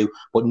in you,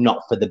 but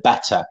not for the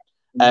better.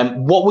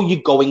 What were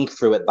you going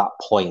through at that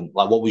point?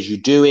 Like, what was you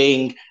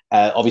doing?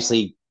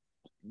 Obviously,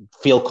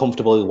 feel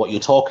comfortable with what you're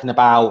talking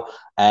about,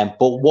 but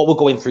what were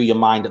going through your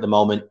mind at the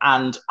moment,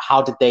 and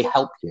how did they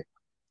help you?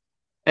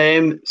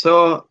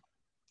 So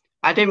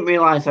I didn't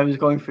realize I was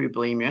going through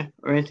bulimia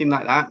or anything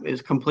like that. It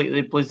was completely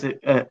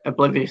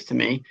oblivious to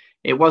me.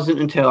 It wasn't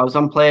until I was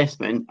on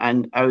placement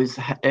and I was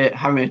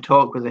having a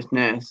talk with this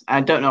nurse. I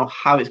don't know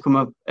how it's come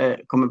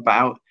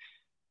about,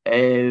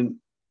 but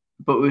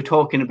we were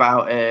talking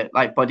about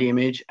like body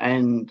image,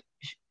 and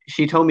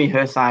she told me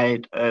her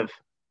side of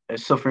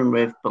suffering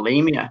with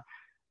bulimia,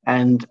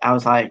 and I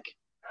was like,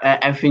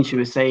 everything she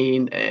was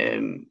saying,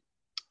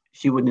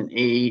 she wouldn't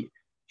eat,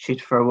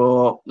 she'd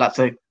throw up. That's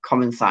a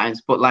common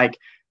signs, but like,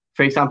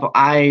 for example,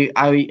 I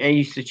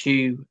used to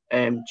chew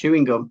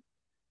chewing gum,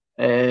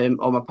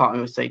 or my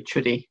partner would say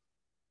chuddy.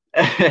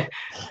 I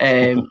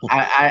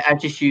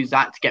just use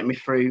that to get me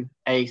through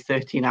a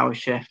 13-hour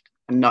shift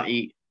and not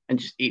eat, and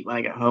just eat when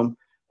I get home,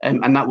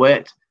 and that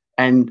worked.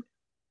 And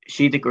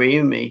she'd agree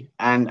with me,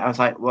 and I was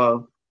like,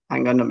 well,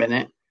 hang on a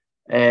minute,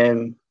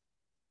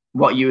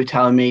 what you were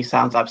telling me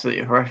sounds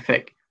absolutely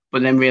horrific.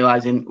 But then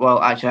realizing,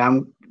 well, actually,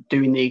 I'm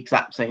doing the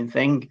exact same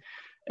thing.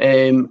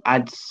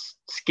 I'd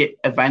skip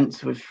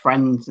events with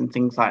friends and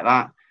things like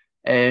that,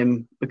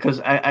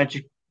 because I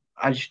just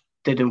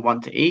didn't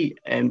want to eat.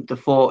 The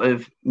thought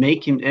of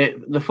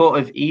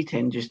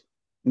eating just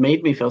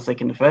made me feel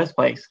sick in the first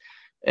place.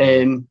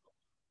 And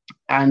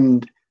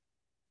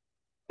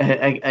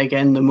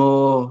again, the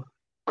more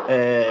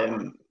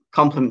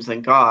compliments I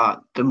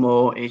got, the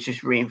more it's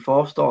just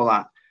reinforced all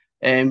that.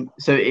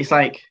 So it's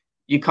like,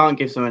 you can't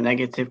give someone a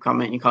negative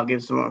comment, you can't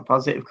give someone a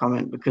positive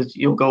comment, because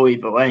you'll go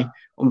either way,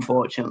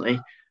 unfortunately.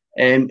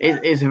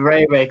 It's a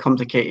very, very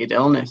complicated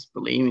illness,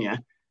 bulimia.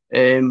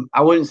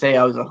 I wouldn't say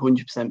I was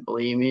 100%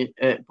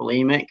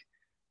 bulimic.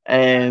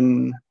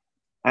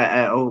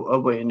 I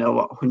wouldn't know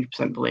what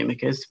 100%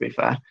 bulimic is, to be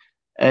fair.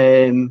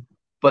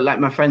 But like,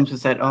 my friends have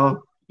said,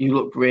 oh, you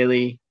look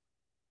really,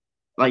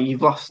 like,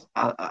 you've lost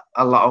a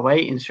lot of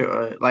weight in a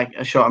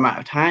short amount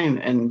of time,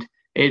 and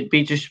it'd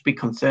be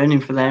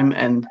concerning for them,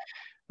 and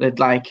they'd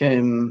try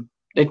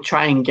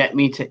and get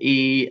me to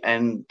eat,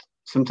 and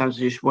sometimes I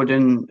just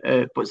wouldn't,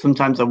 but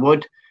sometimes I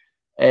would.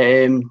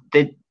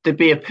 There'd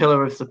be a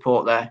pillar of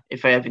support there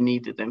if I ever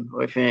needed them,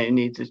 or if I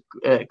needed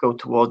to go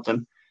towards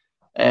them.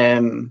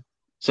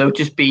 So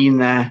just being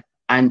there,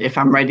 and if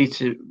I'm ready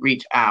to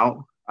reach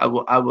out, I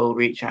will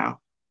reach out.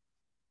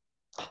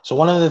 So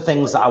one of the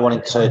things that I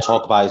wanted to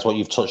talk about is what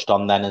you've touched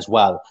on then as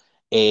well,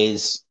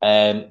 is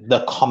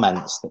the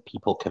comments that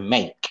people can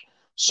make.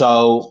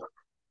 So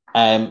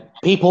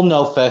people will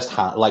know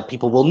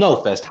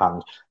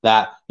firsthand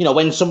that,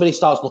 when somebody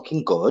starts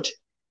looking good,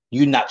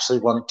 you naturally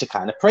want to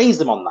kind of praise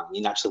them on that.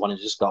 You naturally want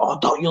to just go, oh,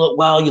 don't you look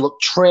well? You look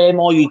trim,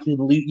 or you can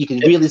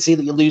really see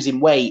that you're losing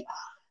weight.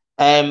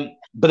 But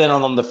then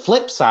on the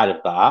flip side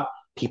of that,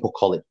 people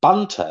call it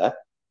banter,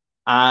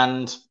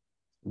 and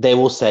they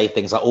will say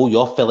things like, oh,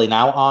 you're filling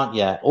out, aren't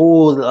you?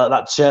 Oh,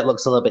 that shirt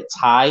looks a little bit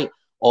tight,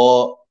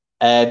 or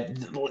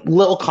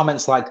little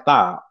comments like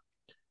that.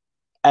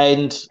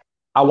 And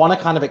I want to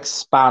kind of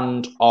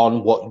expand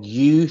on what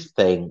you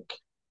think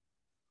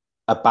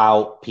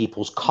about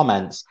people's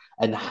comments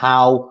and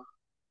how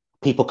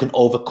people can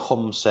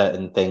overcome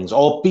certain things,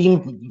 or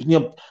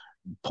being,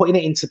 putting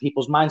it into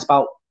people's minds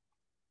about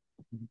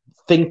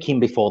thinking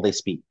before they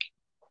speak.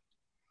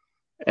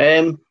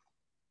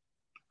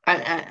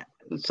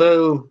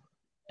 So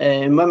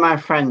when my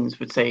friends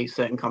would say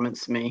certain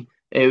comments to me,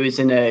 it was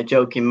in a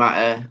joking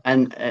matter,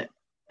 and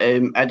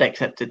I'd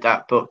accepted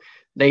that, but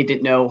they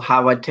didn't know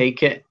how I'd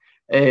take it.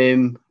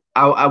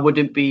 I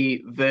wouldn't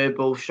be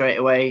verbal straight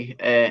away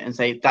and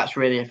say that's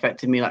really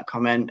affected me, that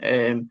comment,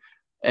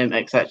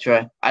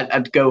 etc.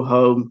 I'd go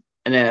home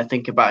and then I'd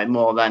think about it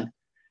more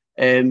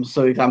then.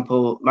 So,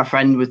 example, my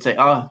friend would say,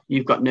 "Oh,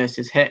 you've got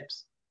nurse's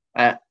hips."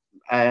 I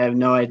have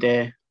no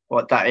idea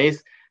what that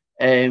is,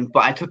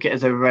 but I took it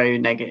as a very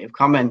negative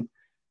comment.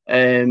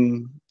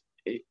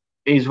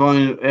 He's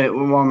one of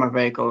my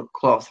very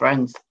close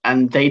friends,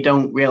 and they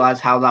don't realize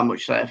how that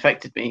much that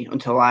affected me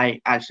until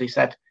I actually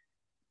said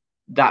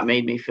that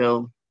made me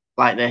feel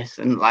like this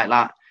and like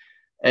that.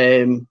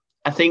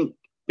 I think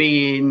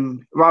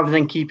being rather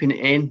than keeping it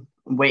in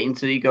and waiting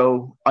until you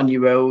go on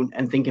your own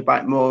and think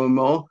about it more and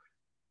more,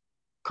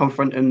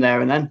 confront them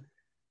there and then.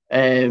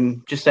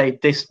 Just say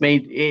this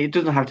made it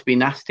doesn't have to be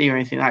nasty or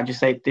anything like that. Just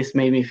say this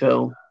made me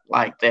feel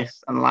like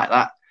this and like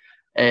that.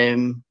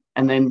 And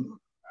then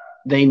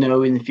they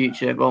know in the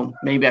future, well,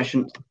 maybe I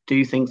shouldn't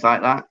do things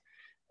like that.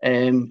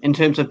 In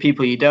terms of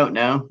people you don't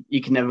know,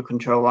 you can never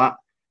control that.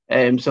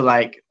 So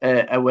like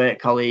a work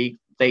colleague,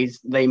 they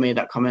made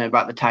that comment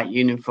about the tight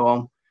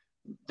uniform.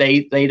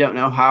 They don't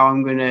know how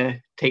I'm going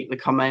to take the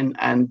comment,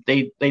 and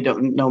they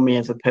don't know me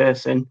as a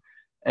person.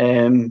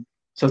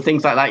 So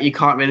things like that you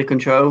can't really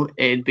control.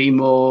 It'd be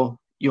more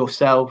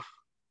yourself,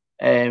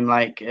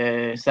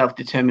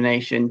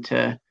 self-determination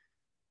to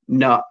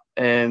not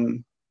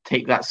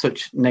take that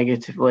such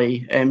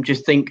negatively.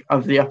 Just think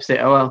of the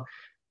opposite. Oh, well,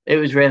 it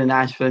was really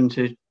nice for them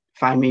to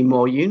find me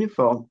more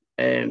uniform.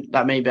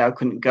 That maybe I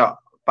couldn't got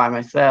by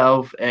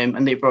myself,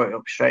 and they brought it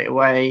up straight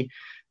away.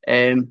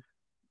 But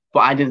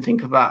I didn't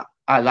think of that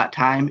at that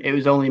time. It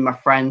was only my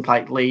friend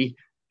like Lee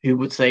who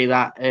would say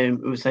that. Who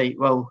would say,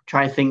 "Well,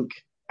 try to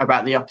think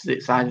about the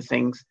opposite side of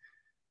things."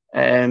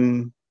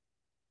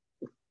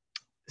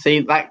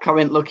 See that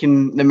comment, look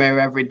in the mirror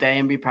every day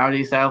and be proud of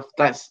yourself.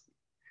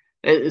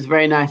 It's a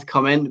very nice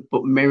comment,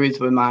 but mirrors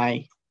were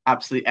my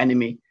absolute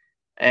enemy.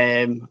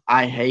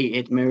 I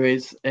hated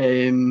mirrors,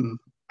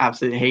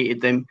 absolutely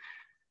hated them.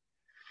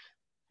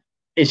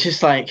 It's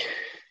just like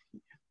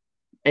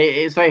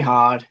it's very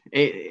hard.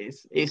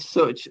 It's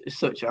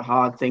such a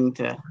hard thing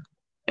to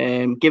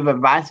give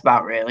advice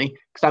about, really,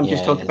 because I'm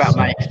just talking about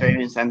my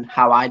experience and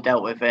how I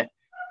dealt with it.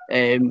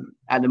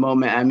 At the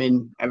moment, I'm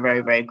in a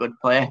very, very good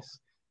place.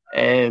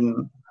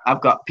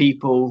 I've got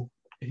people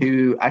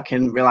who I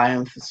can rely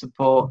on for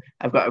support.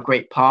 I've got a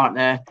great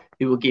partner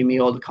who will give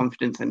me all the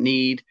confidence I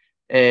need.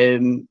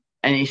 And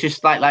it's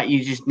just like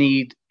you just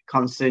need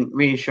constant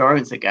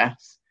reassurance, I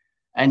guess.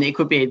 And it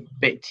could be a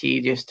bit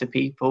tedious to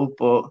people,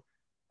 but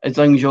as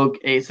long as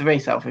it's a very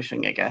selfish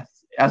thing, I guess.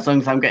 As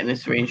long as I'm getting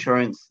this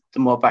reassurance, the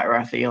more better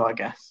I feel, I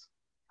guess.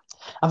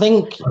 I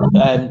think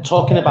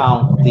talking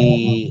about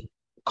the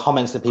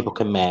comments that people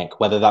can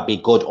make, whether that be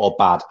good or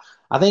bad,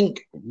 I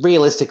think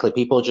realistically,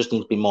 people just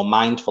need to be more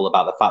mindful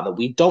about the fact that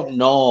we don't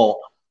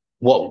know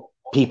what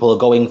people are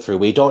going through.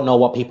 We don't know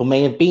what people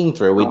may have been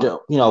through. We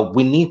don't,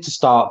 we need to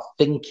start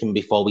thinking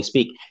before we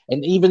speak.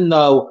 And even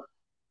though,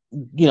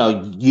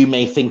 you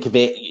may think of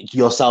it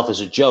yourself as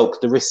a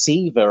joke, the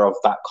receiver of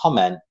that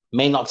comment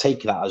may not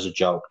take that as a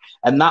joke.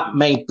 And that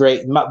may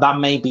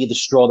be the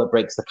straw that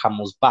breaks the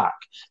camel's back.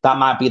 That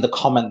might be the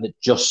comment that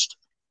just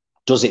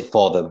does it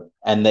for them,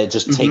 and it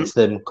just takes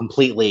them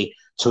completely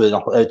to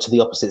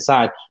the opposite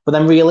side. But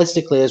then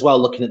realistically as well,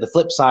 looking at the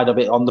flip side of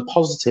it, on the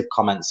positive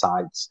comment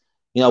sides,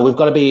 we've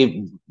got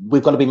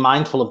to be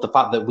mindful of the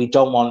fact that we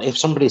don't want, if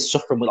somebody's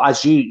suffering with,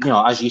 as you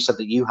said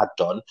that you had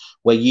done,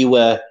 where you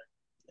were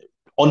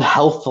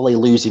unhealthily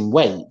losing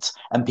weight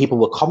and people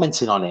were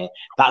commenting on it,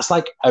 that's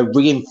like a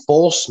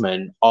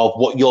reinforcement of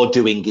what you're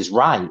doing is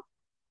right,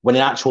 when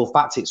in actual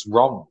fact it's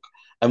wrong.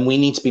 And we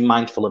need to be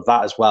mindful of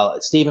that as well.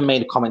 Stephen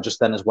made a comment just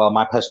then as well.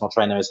 My personal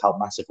trainer has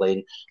helped massively.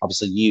 And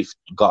obviously you've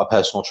got a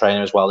personal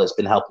trainer as well that's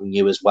been helping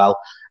you as well.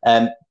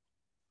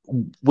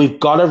 We've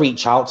got to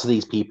reach out to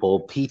these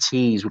people,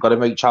 PTs. We've got to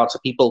reach out to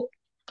people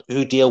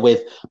who deal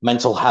with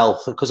mental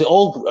health, because it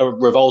all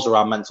revolves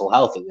around mental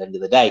health at the end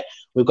of the day.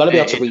 We've got to be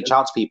able to reach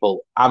out to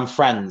people and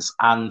friends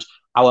and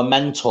our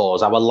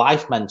mentors, our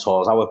life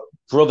mentors, our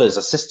brothers,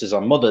 our sisters, our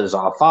mothers,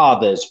 our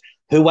fathers,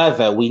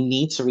 whoever. We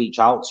need to reach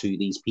out to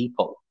these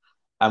people.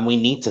 And we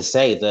need to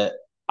say that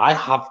I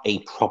have a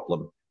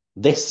problem.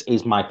 This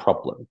is my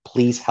problem.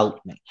 Please help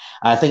me.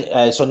 And I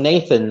think so.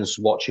 Nathan's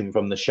watching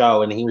from the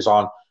show, and he was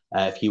on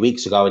a few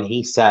weeks ago, and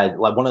he said,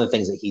 like, one of the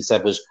things that he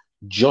said was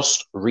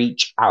just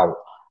reach out.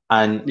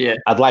 And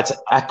I'd like to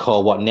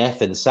echo what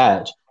Nathan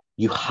said.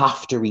 You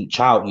have to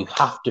reach out. You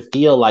have to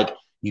feel like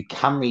you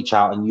can reach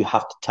out, and you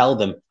have to tell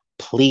them,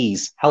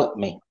 please help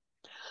me.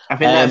 I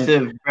think that's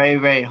the very,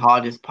 very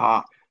hardest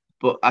part.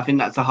 But I think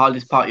that's the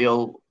hardest part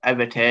you'll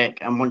ever take.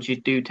 And once you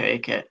do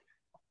take it,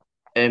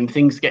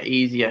 things get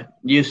easier.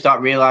 You start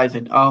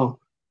realizing, oh,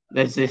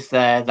 there's this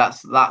there,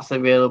 that's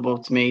available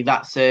to me,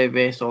 that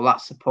service or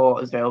that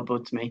support is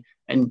available to me.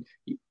 And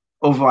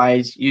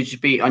otherwise, you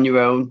just be on your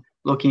own.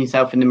 looking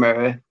yourself in the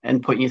mirror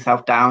and putting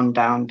yourself down,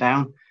 down,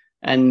 down,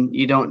 and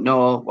you don't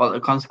know what the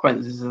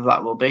consequences of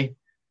that will be.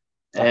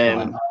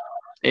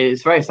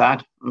 It's very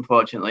sad,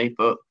 unfortunately,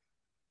 but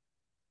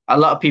a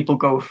lot of people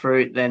go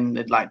through it than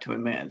they'd like to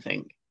admit, I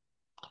think.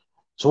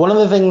 So one of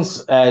the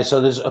things,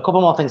 so there's a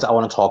couple more things that I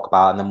want to talk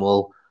about, and then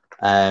we'll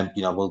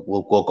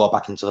go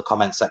back into the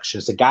comment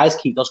section. So guys,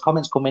 keep those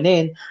comments coming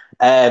in.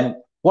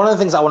 One of the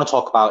things I want to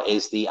talk about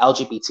is the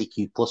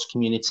LGBTQ plus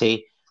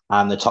community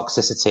and the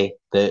toxicity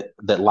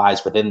that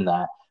lies within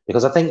there,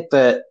 because I think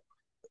that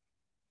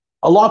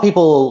a lot of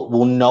people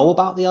will know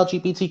about the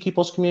LGBTQ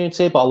plus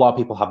community, but a lot of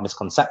people have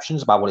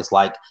misconceptions about what it's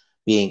like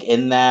being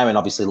in there and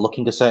obviously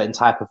looking a certain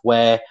type of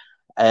way.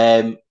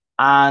 And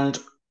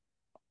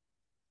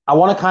I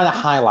want to kind of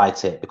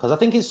highlight it because I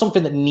think it's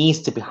something that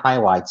needs to be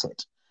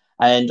highlighted.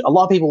 And a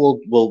lot of people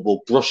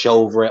will brush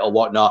over it or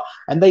whatnot,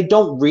 and they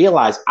don't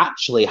realize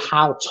actually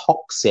how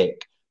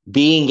toxic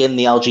being in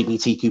the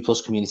LGBTQ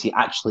plus community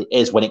actually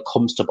is when it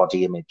comes to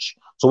body image.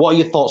 So what are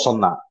your thoughts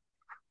on that?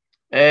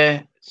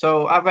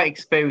 So I've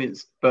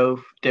experienced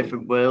both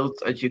different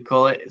worlds, as you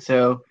call it.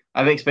 So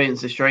I've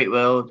experienced the straight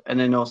world and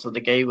then also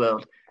the gay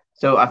world.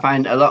 So I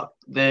find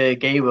the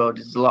gay world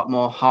is a lot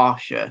more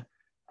harsher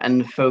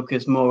and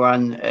focus more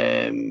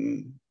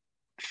on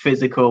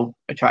physical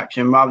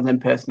attraction rather than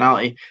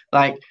personality.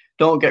 Like,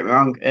 don't get me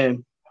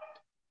wrong,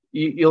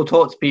 you'll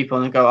talk to people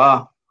and they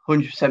go,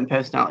 100%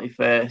 personality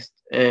first,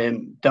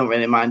 don't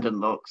really mind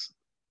on looks.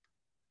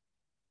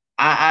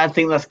 I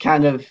think that's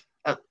kind of,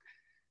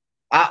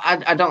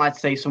 I don't like to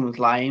say someone's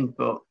lying,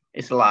 but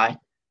it's a lie.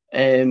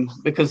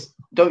 Because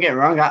don't get me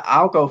wrong,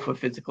 I'll go for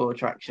physical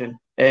attraction.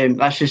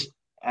 That's just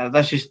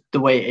the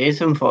way it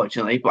is,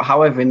 unfortunately. But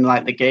however, in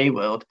like the gay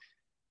world,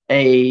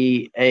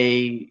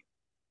 a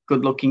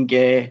good-looking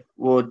gay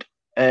would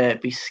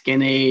be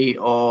skinny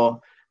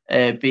or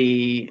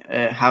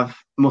have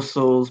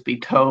muscles, be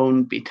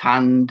toned, be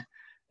tanned,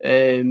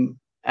 and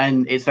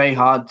it's very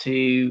hard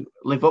to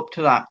live up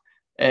to that.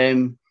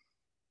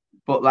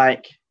 But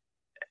like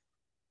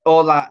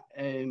all that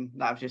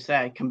I've just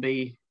said can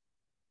be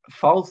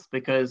false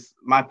because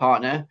my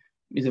partner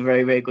is a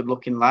very, very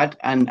good-looking lad,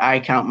 and I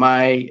count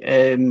my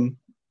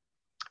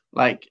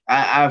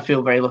I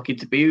feel very lucky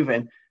to be with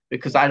him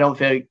because I don't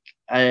feel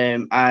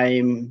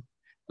I'm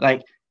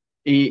like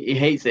he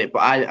hates it, but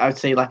I would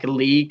say like a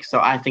league. So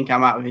I think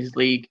I'm out of his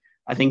league.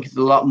 I think he's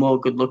a lot more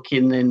good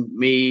looking than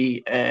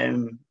me.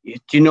 Do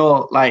you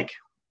know like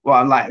what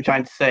I'm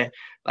trying to say?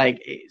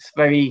 Like it's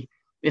very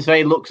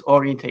looks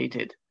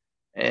orientated,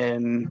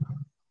 and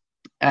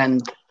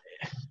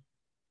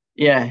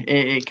yeah,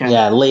 it can.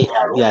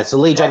 So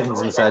Lee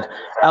Jenkinson said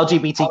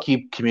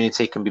LGBTQ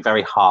community can be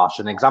very harsh.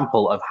 An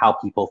example of how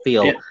people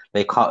feel,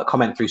 they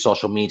comment through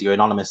social media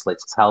anonymously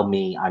to tell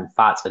me I'm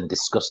fat and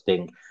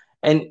disgusting.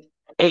 And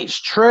it's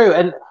true.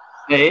 And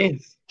it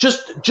is.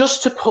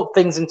 Just to put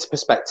things into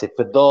perspective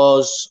for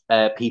those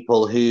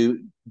people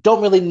who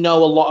don't really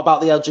know a lot about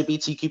the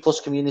LGBTQ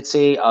plus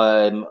community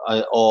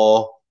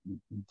or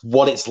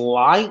what it's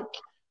like,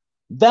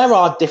 there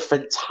are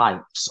different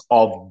types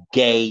of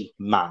gay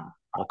man.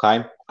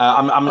 Okay,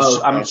 I'm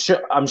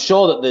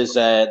sure that there's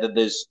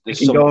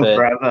something. Go on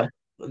forever.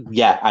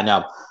 Yeah, I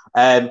know.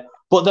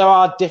 But there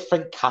are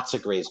different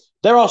categories.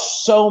 There are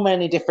so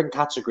many different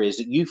categories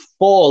that you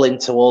fall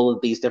into all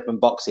of these different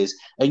boxes,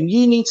 and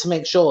you need to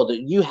make sure that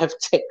you have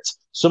ticked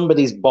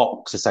somebody's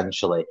box.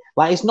 Essentially,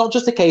 like it's not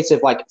just a case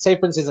of like, say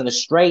for instance, in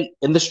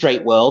the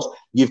straight world,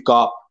 you've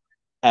got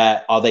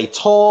are they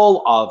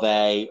tall? Are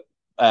they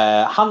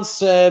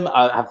handsome?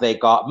 Have they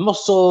got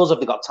muscles?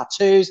 Have they got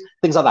tattoos?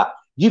 Things like that.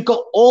 You've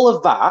got all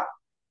of that,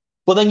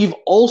 but then you've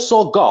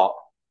also got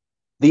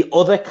the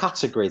other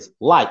categories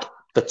like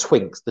the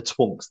twinks, the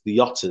twunks, the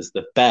otters,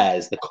 the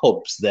bears, the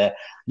cubs.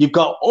 You've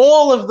got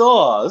all of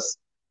those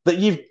that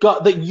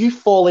you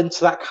fall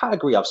into that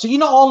category of. So you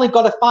not only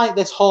got to fight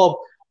this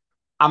whole,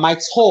 am I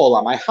tall?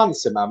 Am I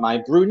handsome? Am I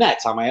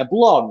brunette? Am I a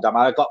blonde? Am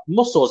I got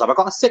muscles? Have I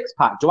got a six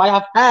pack? Do I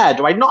have hair?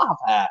 Do I not have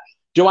hair?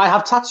 Do I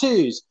have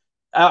tattoos?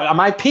 Am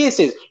I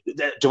pierced?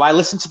 Do I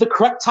listen to the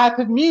correct type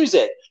of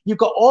music? You've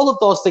got all of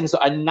those things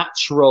that are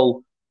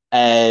natural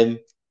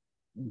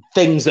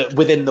things that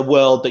within the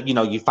world that,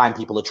 you find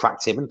people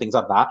attractive and things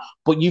like that.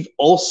 But you've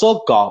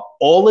also got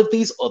all of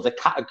these other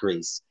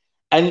categories.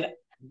 And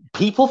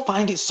people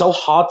find it so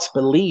hard to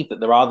believe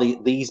that there are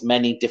these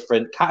many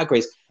different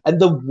categories.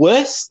 And the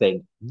worst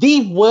thing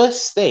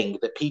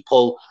that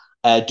people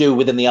do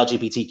within the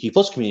LGBTQ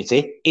plus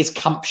community is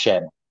camp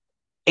shame.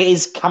 It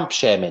is camp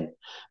shaming.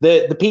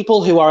 The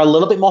people who are a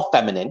little bit more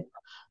feminine,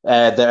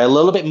 they're a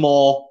little bit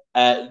more,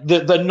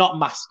 they're not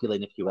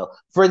masculine, if you will.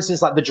 For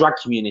instance, like the drag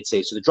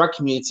community. So the drag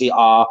community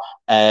are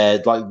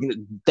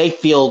they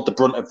feel the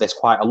brunt of this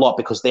quite a lot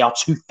because they are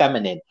too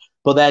feminine.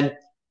 But then,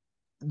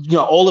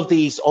 all of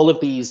these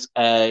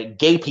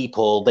gay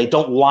people, they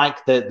don't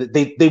like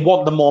they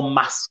want the more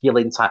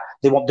masculine type.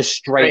 They want the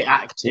straight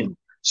acting.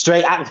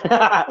 Straight act.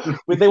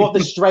 They want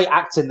the straight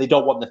acting. They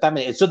don't want the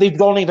feminine. So they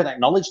don't even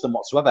acknowledge them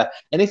whatsoever.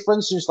 And if, for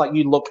instance, like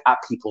you look at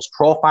people's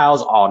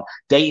profiles on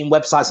dating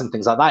websites and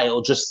things like that,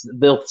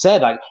 they'll say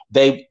like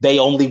they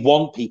only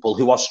want people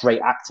who are straight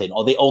acting,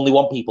 or they only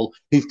want people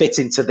who fit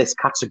into this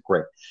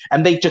category,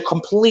 and they just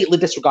completely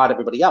disregard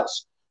everybody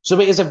else. So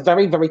it is a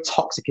very, very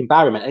toxic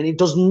environment, and it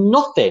does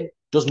nothing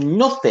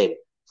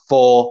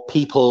for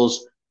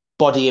people's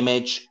body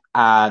image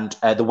and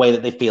the way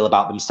that they feel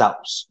about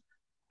themselves.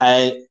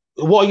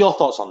 What are your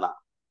thoughts on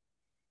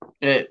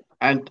that?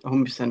 I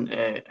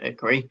 100%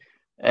 agree,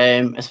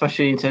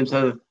 especially in terms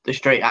of the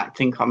straight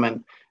acting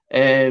comment.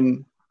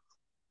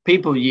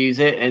 People use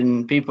it,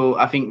 and people,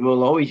 I think,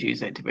 will always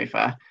use it, to be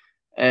fair.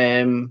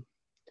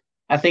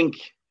 I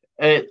think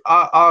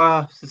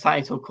our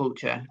societal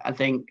culture, I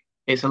think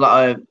it's a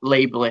lot of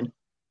labelling,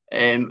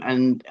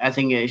 and I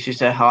think it's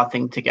just a hard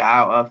thing to get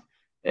out of.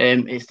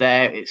 It's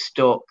there, it's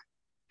stuck.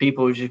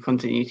 People just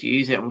continue to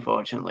use it,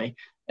 unfortunately.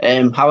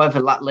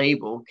 However, that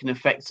label can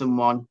affect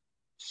someone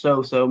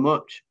so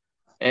much.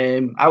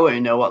 I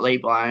wouldn't know what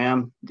label I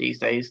am these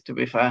days, to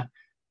be fair.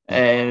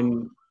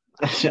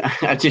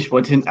 I just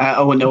wouldn't.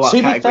 I wouldn't know what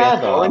category I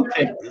fall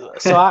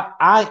into.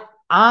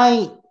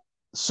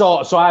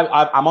 So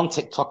I'm on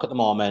TikTok at the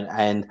moment,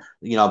 and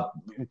you know,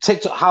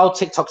 how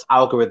TikTok's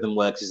algorithm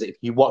works is if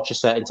you watch a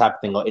certain type of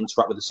thing or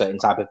interact with a certain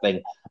type of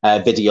thing,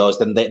 videos,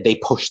 then they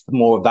push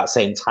more of that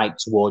same type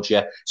towards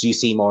you, so you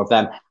see more of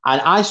them.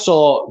 And I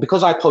saw,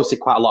 because I posted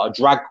quite a lot of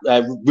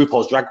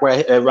RuPaul's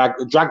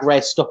drag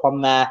race stuff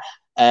on there,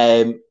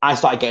 I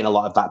started getting a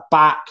lot of that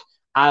back.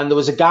 And there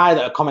was a guy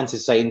that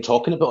commented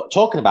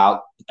talking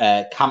about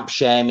camp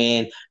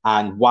shaming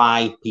and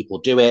why people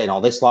do it and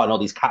all this lot and all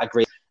these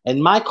categories.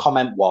 And my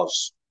comment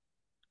was,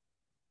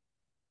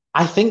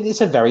 I think it's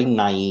a very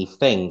naive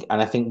thing.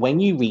 And I think when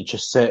you reach a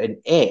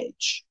certain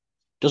age,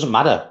 it doesn't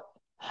matter.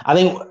 I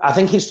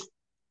think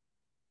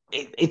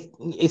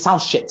it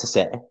sounds shit to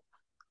say,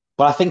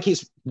 but I think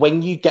it's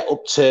when you get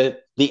up to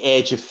the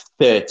age of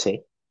 30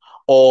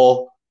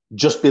 or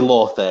just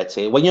below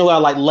 30, when you're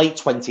like late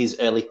 20s,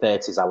 early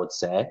 30s, I would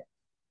say,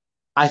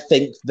 I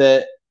think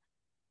that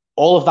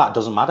all of that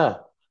doesn't matter.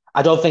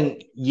 I don't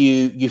think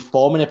you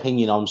form an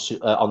opinion on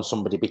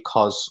somebody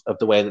because of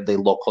the way that they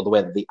look or the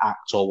way that they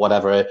act or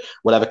whatever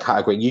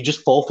category. You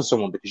just fall for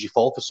someone because you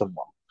fall for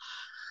someone.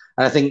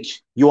 And I think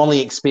you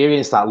only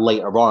experience that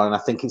later on. And I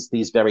think it's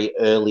these very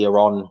earlier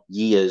on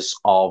years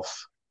of,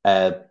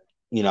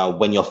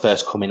 when you're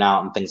first coming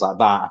out and things like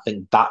that. I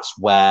think that's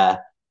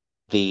where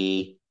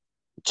the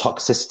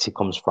toxicity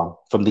comes from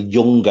the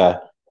younger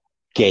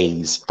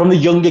gays,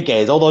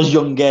 all those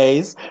young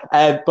gays.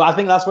 But I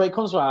think that's where it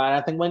comes from. And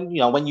I think when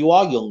you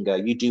are younger,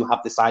 you do have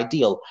this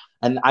ideal.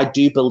 And I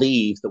do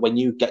believe that when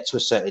you get to a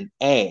certain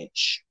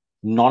age,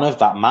 none of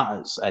that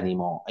matters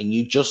anymore. And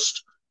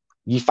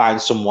you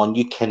find someone,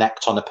 you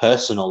connect on a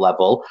personal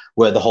level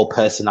where the whole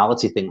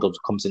personality thing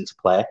comes into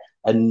play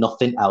and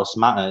nothing else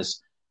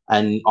matters.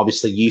 And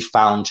obviously you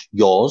found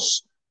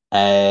yours,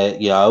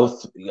 and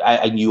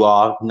you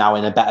are now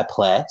in a better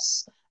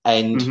place.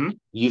 And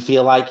you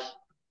feel like,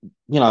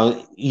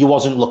 you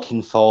wasn't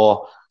looking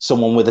for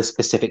someone with a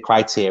specific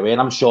criteria,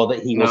 and I'm sure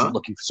that he wasn't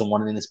looking for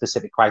someone in a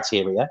specific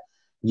criteria.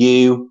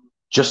 You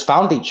just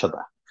found each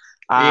other.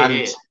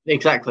 And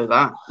exactly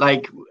that.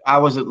 Like, I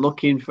wasn't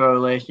looking for a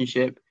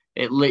relationship.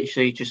 It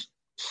literally just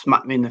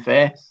smacked me in the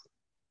face.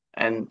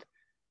 And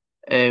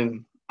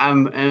I'm,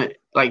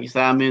 like you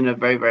said, I'm in a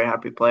very, very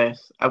happy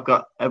place. I've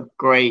got a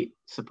great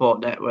support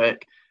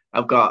network.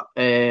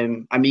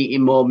 I'm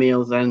eating more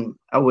meals than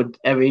I would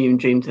ever even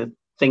dream to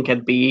think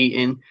I'd be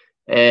eating.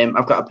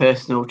 I've got a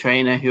personal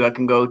trainer who I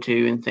can go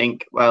to and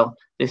think, well,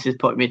 this is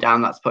putting me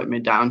down, that's putting me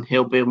down.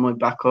 He'll build me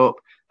back up.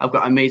 I've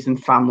got amazing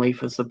family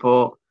for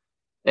support.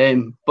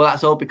 But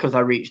that's all because I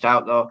reached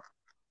out, though.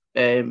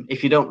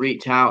 If you don't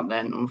reach out,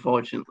 then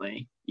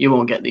unfortunately, you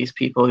won't get these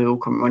people who will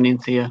come running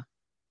to you.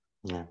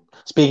 Yeah.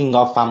 Speaking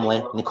of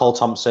family, Nicole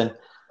Thompson,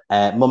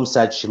 Mum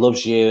said she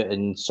loves you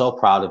and so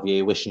proud of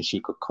you, wishing she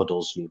could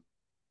cuddles you.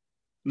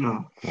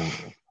 No.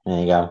 There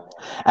you go.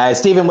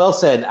 Stephen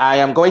Wilson, I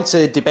am going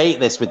to debate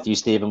this with you,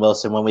 Stephen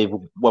Wilson,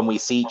 when we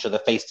see each other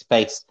face to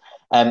face.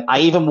 I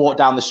even walk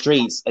down the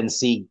streets and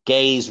see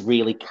gays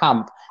really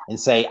camp and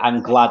say,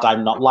 I'm glad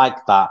I'm not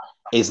like that.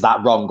 Is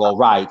that wrong or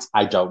right?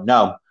 I don't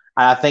know.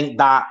 And I think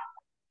that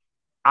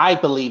I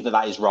believe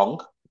that is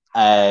wrong.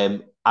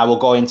 I will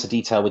go into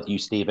detail with you,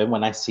 Stephen,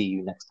 when I see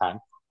you next time,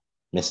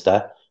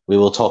 mister. We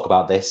will talk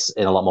about this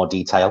in a lot more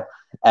detail.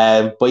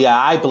 But yeah,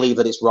 I believe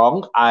that it's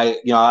wrong.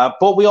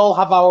 But we all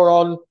have our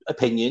own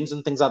opinions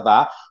and things like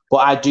that. But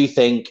I do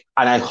think,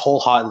 and I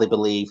wholeheartedly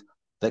believe,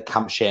 that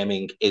camp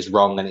shaming is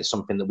wrong and it's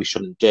something that we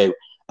shouldn't do.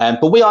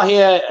 But we are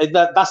here.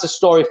 That's a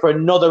story for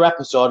another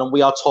episode, and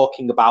we are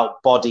talking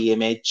about body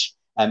image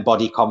and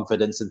body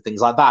confidence and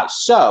things like that.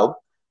 So,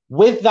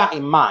 with that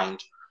in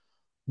mind,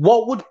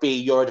 what would be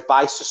your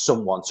advice to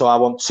someone? So, I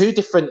want two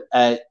different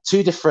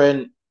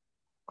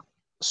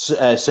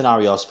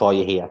scenarios for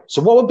you here. So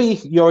what would be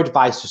your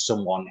advice to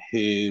someone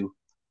who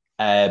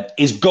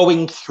is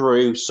going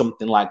through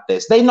something like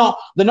this. They're not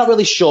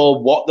really sure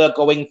what they're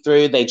going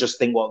through. They just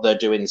think what they're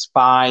doing is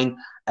fine.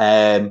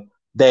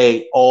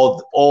 They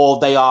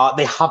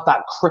have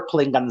that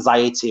crippling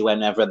anxiety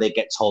whenever they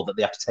get told that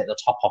they have to take the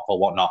top off or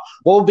whatnot.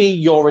 What would be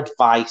your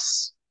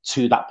advice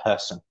to that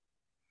person?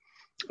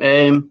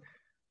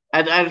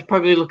 I'd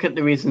probably look at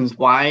the reasons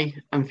why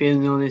I'm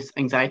feeling all this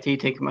anxiety,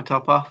 taking my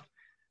top off.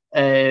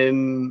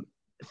 Think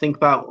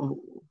about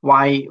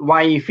why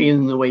are you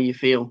feeling the way you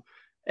feel.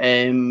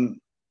 I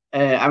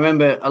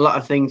remember a lot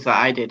of things that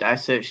I did. I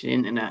searched the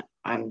internet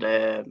and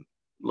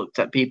looked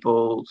at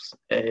people's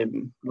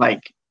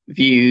like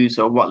views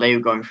or what they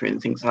were going through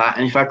and things like that.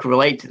 And if I could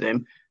relate to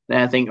them,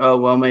 then I think, oh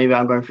well, maybe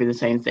I'm going through the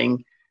same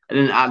thing. And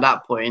then at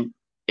that point,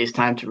 it's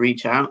time to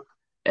reach out,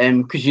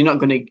 because you're not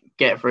going to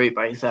get through it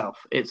by yourself.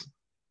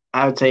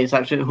 I would say it's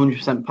actually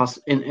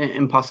 100%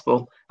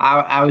 impossible.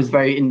 I was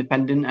very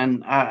independent,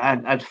 and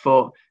I'd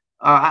thought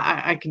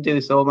I can do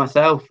this all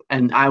myself,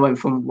 and I went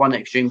from one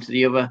extreme to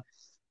the other.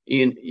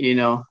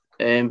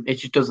 It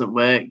just doesn't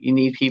work. You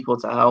need people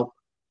to help,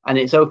 and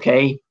it's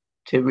okay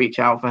to reach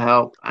out for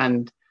help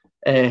and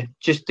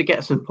just to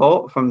get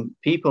support from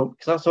people,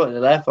 because that's what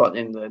they're there for at the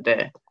end of the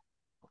day.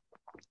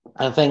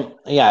 I think,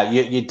 yeah,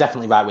 you're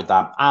definitely right with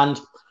that. And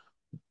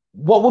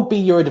what would be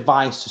your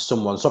advice to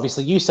someone? So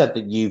obviously you said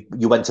that you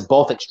went to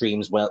both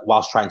extremes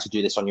whilst trying to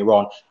do this on your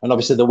own. And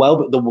obviously there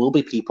will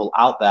be people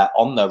out there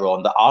on their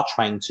own that are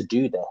trying to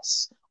do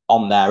this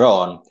on their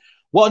own.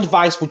 What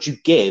advice would you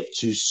give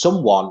to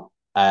someone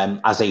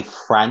as a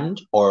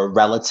friend or a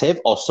relative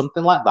or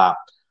something like that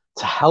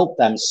to help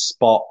them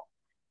spot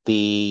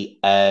the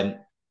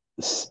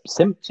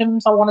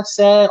symptoms, I want to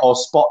say, or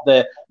spot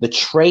the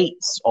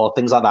traits or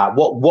things like that?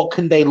 What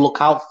can they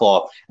look out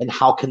for, and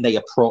how can they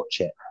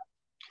approach it?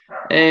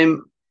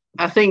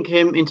 I think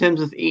in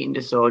terms of eating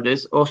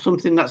disorders or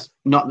something that's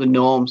not the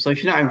norm. So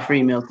if you're not having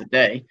 3 meals a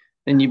day,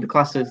 then you'd be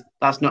classed as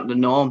that's not the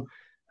norm.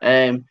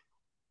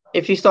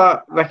 If you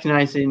start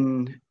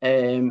recognizing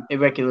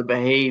irregular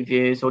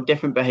behaviors or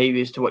different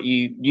behaviors to what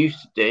you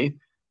used to do,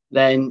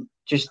 then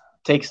just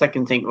take a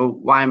second and think, well,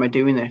 why am I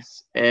doing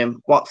this?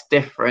 What's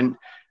different?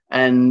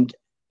 And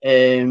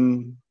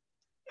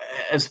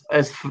as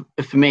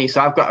for me,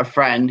 so I've got a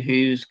friend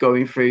who's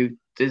going through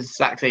the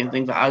exact same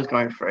things that I was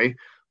going through,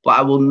 but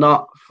I will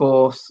not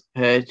force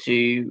her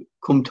to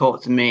come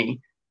talk to me.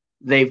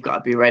 They've got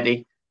to be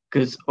ready,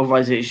 because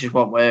otherwise it just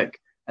won't work.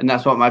 And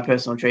that's what my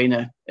personal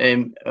trainer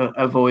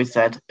have always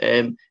said.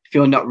 If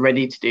you're not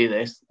ready to do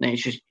this, then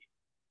it's just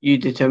your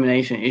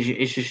determination.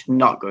 It's just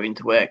not going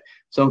to work.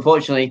 So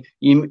unfortunately,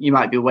 you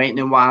might be waiting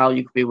a while.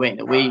 You could be waiting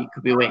a week. You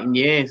could be waiting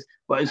years.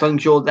 But as long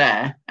as you're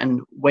there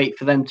and wait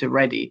for them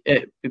to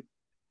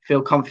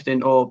feel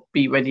confident or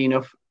be ready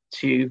enough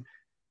to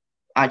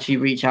actually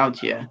reach out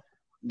to you,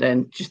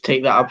 then just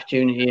take that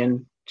opportunity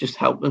and just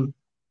help them.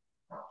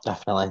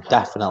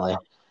 Definitely.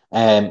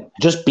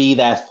 Just be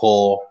there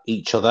for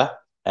each other,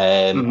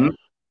 and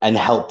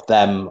help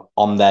them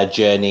on their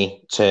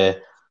journey to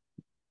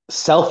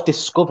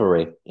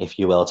self-discovery, if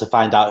you will, to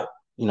find out,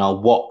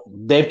 what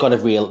they've got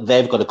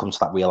to come to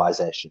that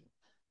realization,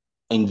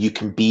 and you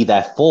can be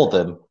there for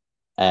them.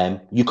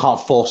 You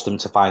can't force them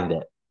to find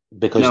it,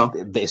 because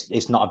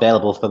it's not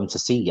available for them to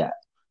see yet.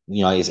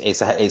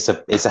 It's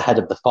ahead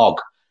of the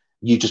fog.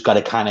 You just got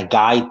to kind of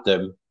guide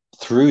them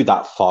through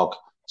that fog,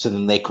 so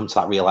then they come to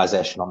that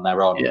realization on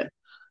their own. Yeah,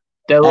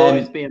 there'll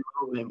always be a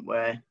moment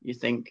where you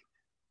think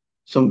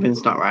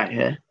something's not right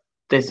here.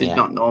 This is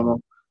not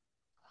normal.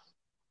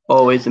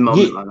 Always a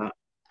moment like that.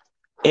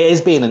 It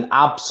has been an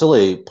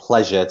absolute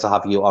pleasure to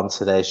have you on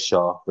today's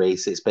show,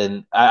 Reese. It's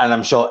been, and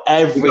I'm sure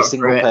every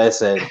single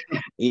person,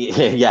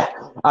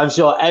 I'm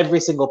sure every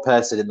single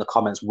person in the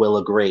comments will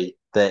agree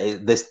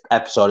that this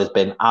episode has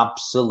been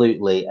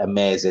absolutely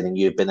amazing, and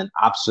you've been an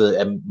absolute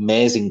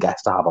amazing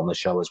guest to have on the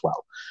show as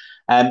well.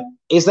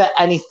 Is there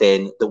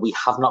anything that we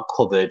have not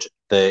covered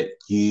that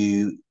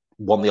you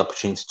want the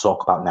opportunity to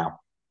talk about now?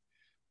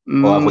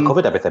 Or have we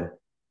covered everything?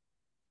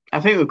 I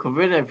think we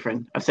covered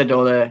everything. I said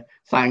all the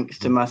thanks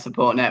to my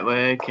support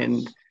network,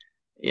 and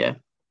yeah.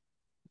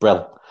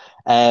 Brilliant.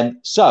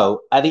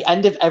 So at the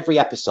end of every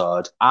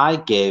episode, I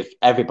give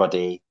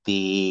everybody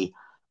the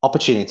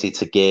opportunity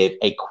to give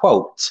a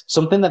quote,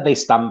 something that they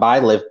stand by,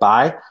 live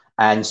by,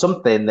 and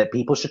something that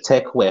people should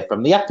take away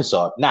from the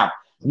episode. Now,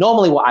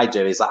 normally what I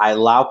do is I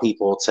allow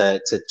people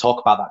to talk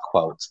about that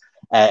quote.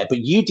 But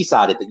you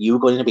decided that you were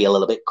going to be a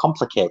little bit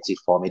complicated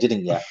for me,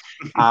 didn't you?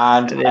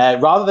 And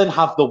rather than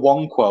have the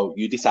one quote,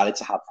 you decided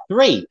to have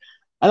 3.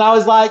 And I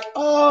was like,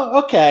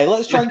 oh, okay,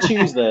 let's try and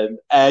choose them.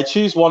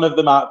 Choose one of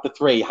them out of the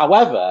 3.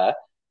 However,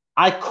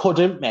 I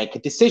couldn't make a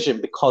decision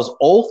because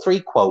all 3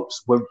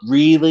 quotes were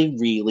really,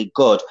 really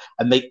good,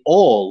 and they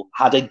all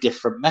had a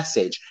different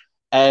message.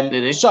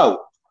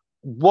 So,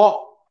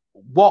 what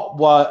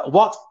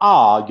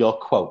are your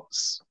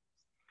quotes?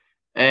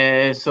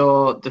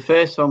 So the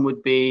first one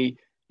would be,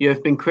 you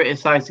have been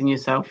criticizing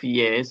yourself for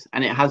years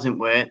and it hasn't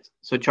worked.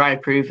 So try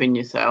proving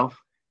yourself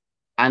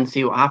and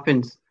see what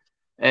happens.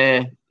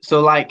 So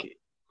like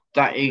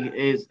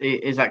is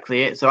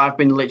exactly it. So I've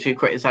been literally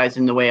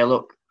criticizing the way I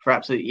look for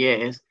absolute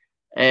years,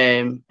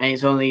 and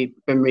it's only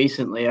been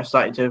recently I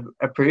started to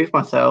approve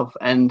myself,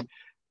 and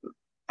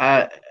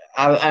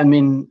I'm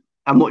in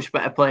a much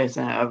better place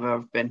than I've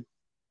ever been.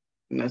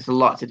 And there's a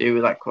lot to do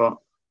with that quote.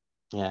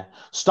 Yeah.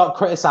 Stop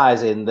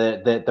criticizing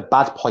the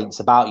bad points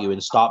about you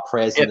and start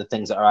praising the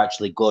things that are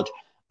actually good.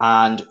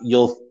 And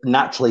you'll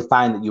naturally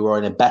find that you are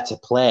in a better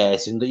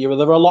place and that there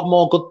are a lot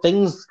more good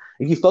things.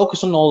 If you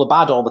focus on all the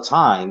bad all the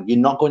time, you're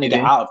not going to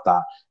get out of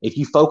that. If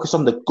you focus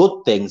on the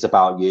good things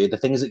about you, the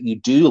things that you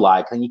do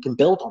like, then you can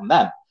build on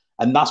them.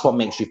 And that's what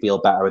makes you feel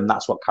better. And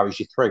that's what carries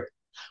you through.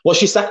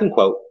 What's your second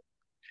quote?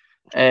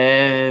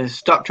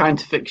 Stop trying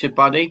to fix your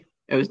body.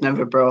 It was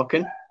never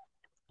broken.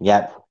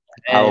 Yeah.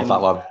 I love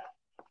that one.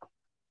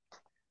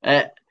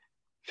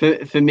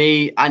 For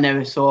me, I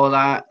never saw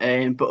that,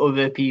 but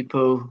other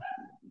people,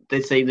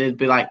 they say they'd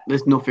be like,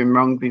 "There's nothing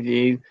wrong with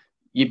you.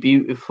 You're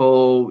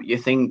beautiful. You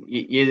think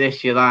you're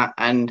this, you're that,"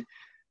 and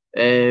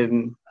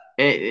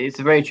it's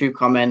a very true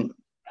comment.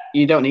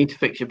 You don't need to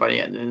fix your body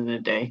at the end of the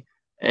day.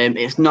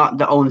 It's not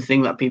the only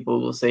thing that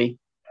people will see.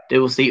 They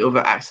will see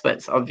other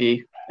aspects of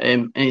you,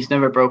 and it's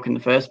never broken in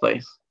the first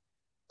place.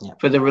 Yeah.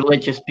 For the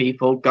religious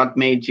people, God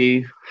made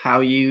you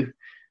how you're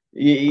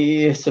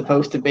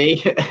supposed to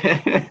be.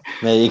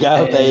 There you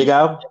go. There you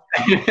go.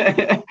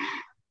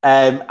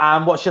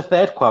 And what's your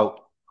third quote?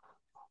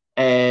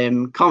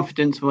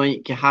 Confidence will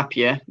make you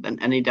happier than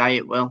any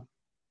diet will.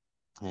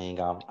 There you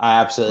go.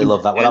 I absolutely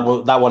love that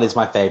one. That one is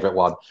my favorite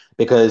one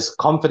because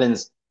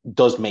confidence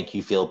does make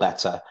you feel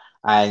better.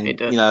 And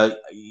you know,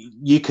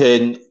 you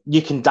can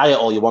diet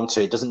all you want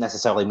to. It doesn't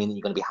necessarily mean that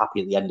you're going to be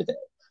happy at the end of it.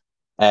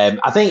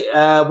 I think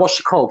what's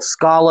she called?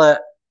 Scarlett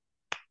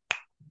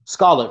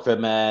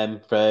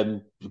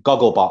from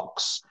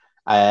Gogglebox,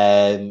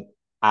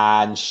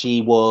 and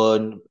she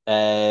won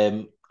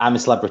I'm a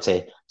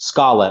Celebrity.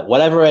 Scarlett,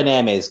 whatever her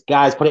name is,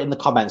 guys, put it in the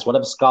comments.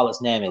 Whatever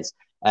Scarlett's name is.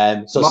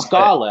 So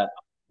Moffat.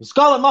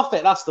 Scarlett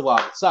Moffat, that's the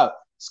one. So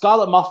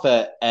Scarlett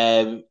Moffat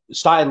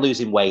started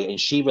losing weight, and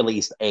she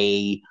released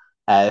a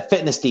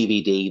fitness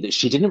DVD that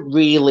she didn't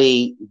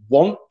really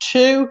want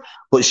to,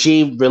 but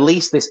she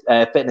released this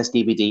fitness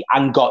DVD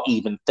and got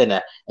even thinner.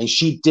 And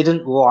she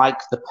didn't like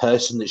the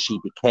person that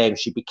she became.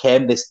 She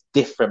became this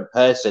different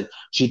person.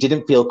 She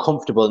didn't feel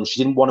comfortable and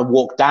she didn't want to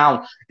walk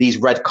down these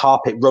red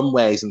carpet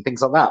runways and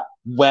things like that,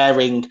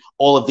 wearing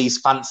all of these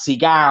fancy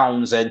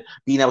gowns and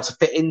being able to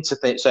fit into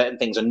certain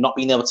things and not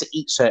being able to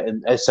eat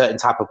a certain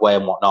type of way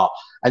and whatnot.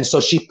 And so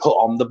she put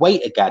on the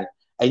weight again.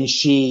 And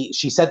she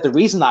said, the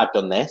reason I've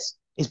done this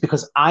is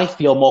because I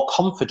feel more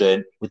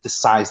confident with the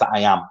size that I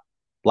am,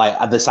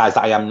 like the size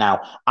that I am now.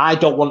 I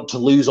don't want to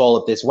lose all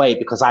of this weight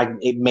because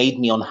it made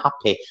me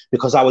unhappy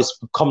because I was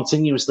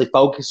continuously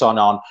focused on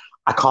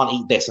I can't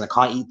eat this and I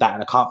can't eat that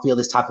and I can't feel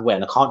this type of way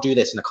and I can't do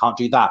this and I can't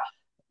do that.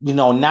 You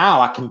know,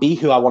 now I can be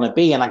who I want to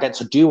be and I get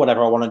to do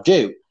whatever I want to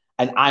do.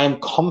 And I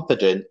am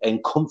confident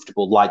and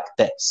comfortable like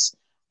this.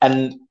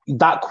 And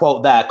that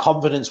quote there,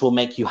 confidence will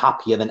make you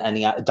happier than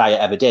any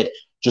diet ever did,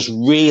 just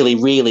really,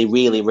 really,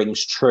 really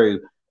rings true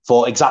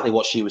for exactly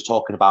what she was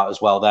talking about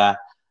as well there.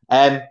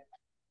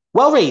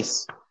 Well,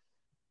 Reese,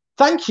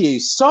 thank you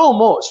so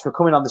much for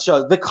coming on the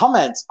show. The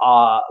comments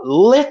are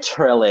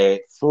literally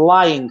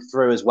flying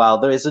through as well.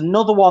 There is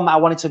another one that I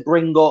wanted to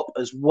bring up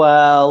as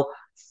well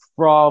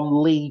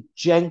from Lee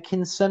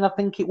Jenkinson, I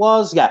think it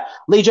was. Yeah,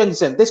 Lee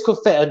Jenkinson. This could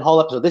fit a whole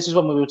episode. This is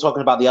when we were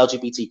talking about the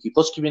LGBTQ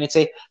plus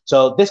community.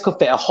 So this could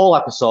fit a whole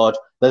episode.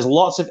 There's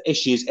lots of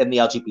issues in the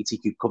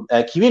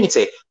LGBTQ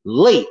community.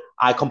 Lee,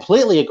 I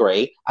completely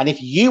agree. And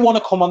if you want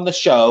to come on the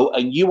show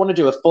and you want to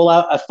do a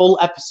full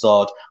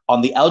episode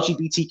on the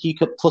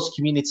LGBTQ plus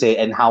community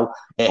and how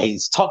it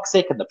is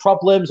toxic and the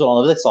problems and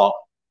all of this sort,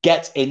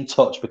 get in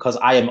touch because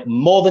I am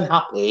more than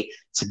happy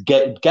to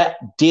get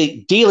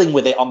dealing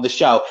with it on the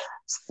show.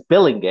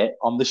 Spilling it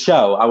on the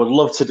show. I would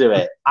love to do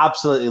it.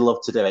 Absolutely love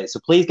to do it.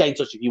 So please get in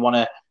touch if you want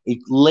to.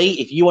 Lee,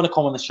 if you want to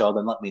come on the show,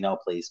 then let me know,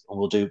 please, and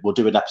we'll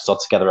do an episode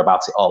together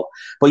about it all.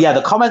 But yeah,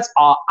 the comments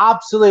are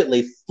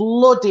absolutely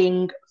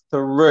flooding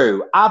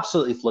through.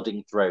 Absolutely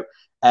flooding through.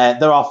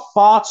 There are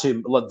far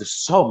too. Look, there's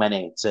so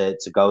many to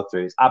go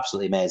through. It's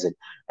absolutely amazing.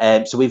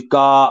 So we've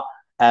got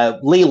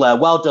Leela.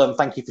 Well done.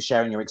 Thank you for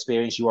sharing your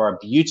experience. You are a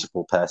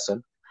beautiful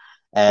person.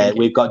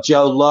 We've got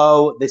Joe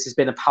Lowe. This has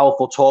been a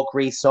powerful talk,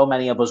 Reese. So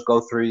many of us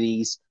go through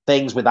these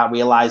things without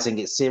realizing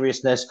its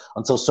seriousness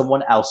until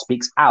someone else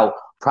speaks out.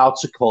 Proud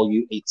to call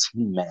you a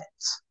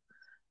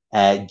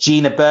teammate.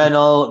 Gina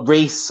Bernal,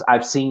 Reese,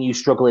 I've seen you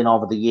struggling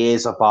over the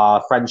years of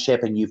our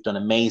friendship and you've done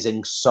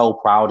amazing. So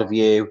proud of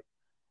you.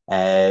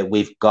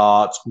 We've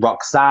got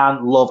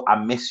Roxanne, love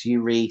and miss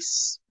you,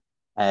 Reese.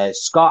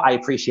 Scott, I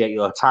appreciate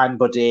your time,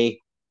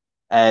 buddy.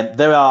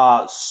 There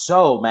are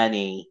so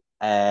many.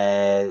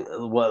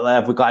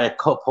 We've got a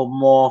couple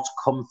more to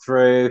come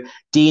through.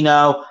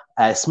 Dino,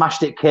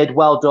 smashed it, kid.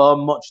 Well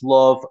done. Much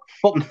love.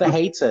 Fuck the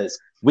haters.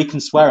 We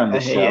can swear on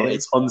this show.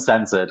 It's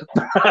uncensored.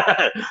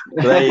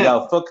 There you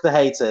go. Fuck the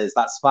haters.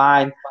 That's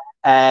fine.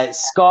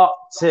 Scott,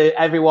 to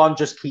everyone,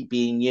 just keep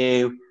being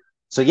you.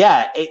 So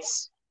yeah,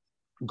 it's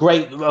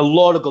great. A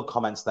lot of good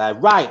comments there.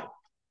 Right.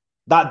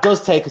 That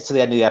does take us to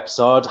the end of the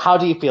episode. How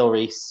do you feel,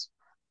 Reese?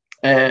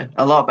 A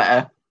lot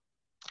better.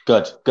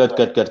 Good.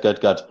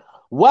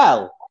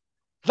 Well,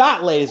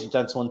 that, ladies and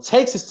gentlemen,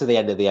 takes us to the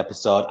end of the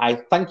episode. I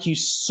thank you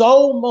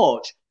so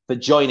much for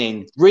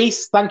joining.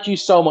 Reese, thank you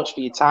so much for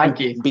your time,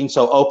 Thank you. being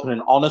so open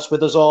and honest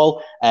with us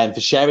all, and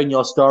for sharing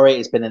your story.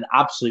 It's been an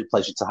absolute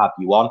pleasure to have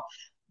you on.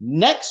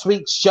 Next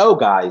week's show,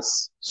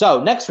 guys.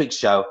 So next week's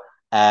show,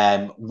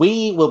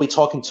 we will be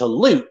talking to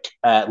Luke.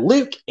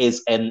 Luke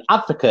is an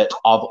advocate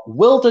of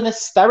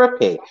wilderness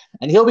therapy,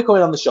 and he'll be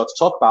coming on the show to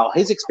talk about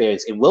his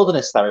experience in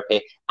wilderness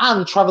therapy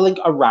and traveling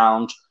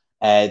around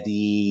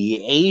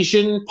the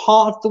Asian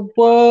part of the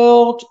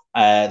world,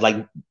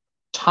 like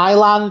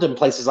Thailand and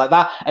places like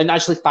that, and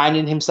actually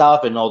finding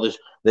himself and all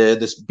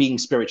this being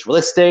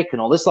spiritualistic and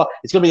all this stuff.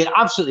 It's going to be an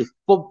absolutely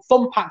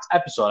fun-packed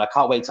episode. I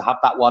can't wait to have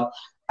that one.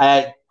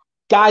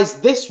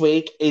 Guys, this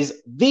week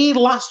is the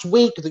last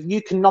week that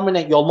you can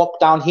nominate your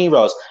lockdown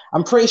heroes.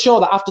 I'm pretty sure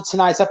that after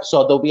tonight's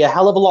episode, there'll be a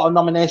hell of a lot of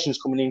nominations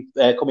coming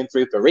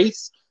through for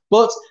Reese.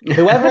 But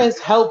whoever has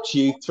helped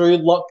you through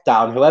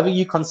lockdown, whoever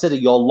you consider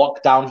your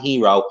lockdown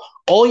hero,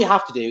 all you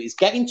have to do is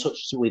get in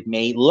touch with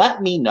me,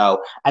 let me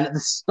know. And at the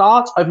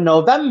start of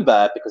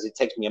November, because it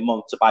takes me a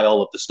month to buy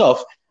all of the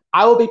stuff,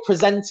 I will be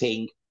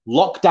presenting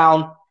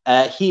lockdown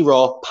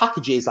hero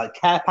packages, like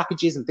care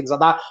packages and things like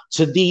that,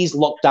 to these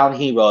lockdown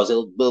heroes.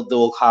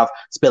 They'll have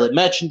Spill It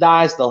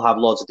merchandise, they'll have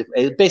loads of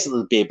different, it'll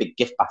basically be a big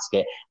gift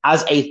basket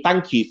as a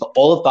thank you for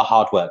all of the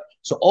hard work.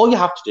 So all you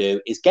have to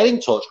do is get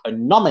in touch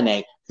and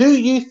nominate who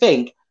you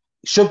think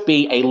should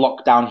be a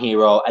lockdown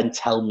hero and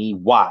tell me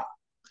why.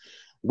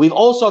 We've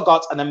also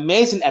got an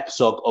amazing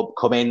episode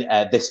upcoming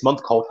this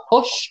month called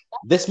Hush.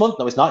 This month,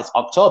 no, it's not. It's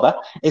October.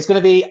 It's going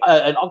to be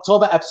an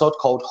October episode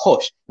called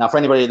Hush. Now, for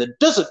anybody that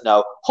doesn't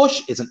know,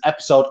 Hush is an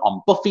episode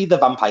on Buffy the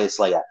Vampire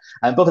Slayer.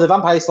 And Buffy the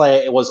Vampire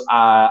Slayer, it was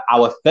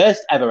our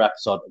first ever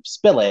episode of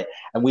Spill It.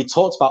 And we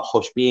talked about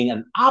Hush being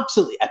an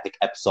absolutely epic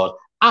episode.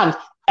 And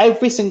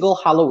every single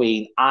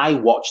Halloween, I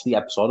watch the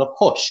episode of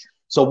Hush.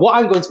 So what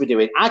I'm going to be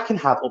doing, I can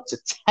have up to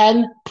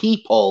 10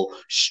 people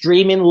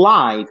streaming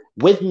live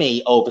with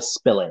me over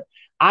Spill It.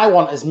 I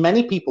want as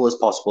many people as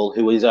possible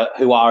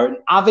who are an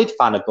avid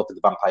fan of Buffy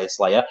the Vampire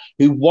Slayer,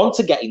 who want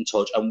to get in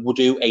touch and will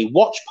do a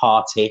watch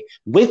party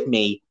with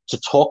me to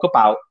talk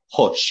about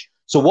Hush.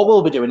 So what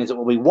we'll be doing is that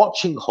we'll be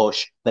watching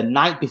Hush the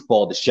night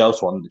before the show,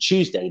 so on the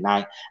Tuesday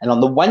night. And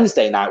on the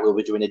Wednesday night, we'll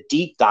be doing a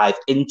deep dive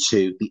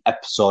into the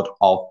episode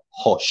of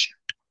Hush.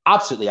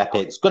 Absolutely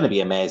epic. It's going to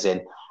be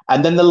amazing.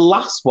 And then the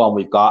last one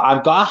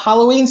I've got a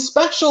Halloween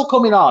special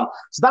coming on.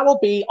 So that will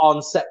be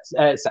on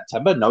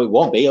September. No, it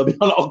won't be. It'll be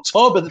on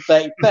October the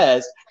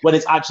 31st when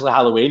it's actually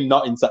Halloween,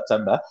 not in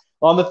September.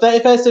 On the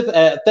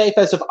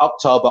 31st of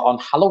October on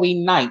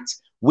Halloween night,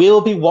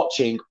 we'll be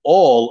watching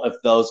all of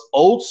those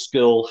old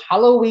school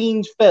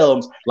Halloween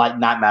films like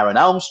Nightmare on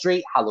Elm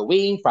Street,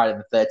 Halloween,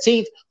 Friday the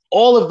 13th,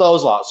 all of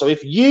those lots. So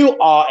if you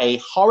are a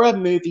horror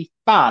movie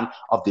fan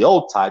of the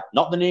old type,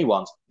 not the new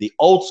ones, the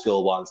old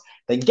school ones,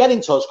 then get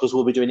in touch because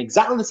we'll be doing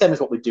exactly the same as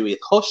what we do with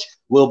Hush.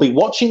 We'll be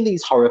watching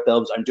these horror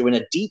films and doing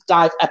a deep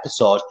dive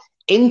episode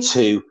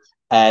into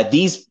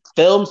these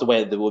films, the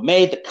way they were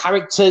made, the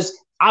characters,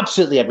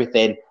 absolutely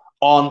everything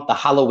on the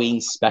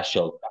Halloween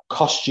special.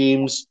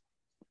 Costumes,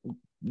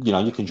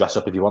 you can dress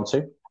up if you want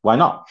to. Why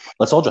not?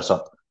 Let's all dress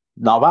up.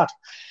 Not bad.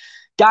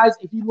 Guys,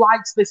 if you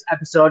liked this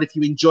episode, if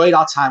you enjoyed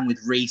our time with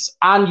Reese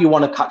and you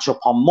want to catch up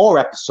on more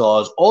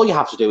episodes, all you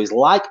have to do is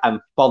like and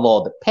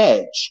follow the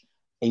page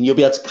and you'll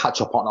be able to catch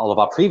up on all of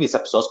our previous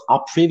episodes,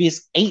 our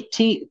previous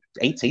 14,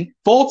 where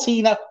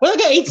did I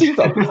get 18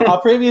 from?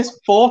 Our previous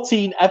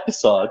 14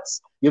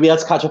 episodes. You'll be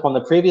able to catch up on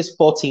the previous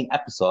 14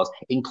 episodes,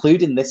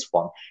 including this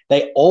one.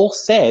 They all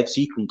save,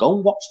 so you can go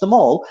and watch them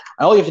all.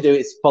 And all you have to do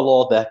is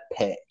follow the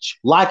page.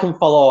 Like and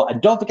follow.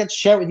 And don't forget to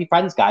share it with your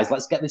friends, guys.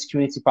 Let's get this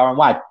community far and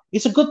wide.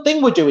 It's a good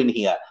thing we're doing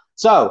here.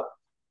 So,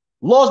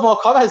 loads more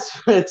comments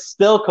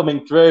still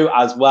coming through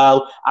as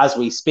well as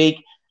we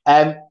speak.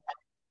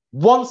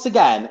 Once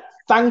again,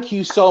 thank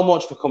you so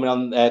much for coming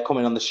on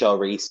the show,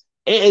 Reese.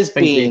 It has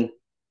been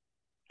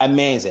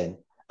amazing.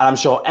 And I'm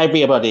sure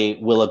everybody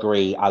will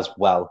agree as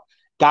well.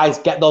 Guys,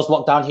 get those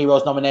Lockdown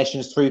Heroes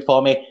nominations through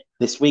for me.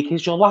 This week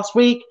is your last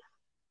week.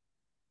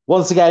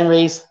 Once again,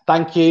 Reese,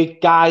 thank you.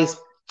 Guys,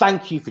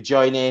 thank you for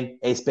joining.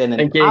 It's been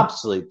an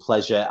absolute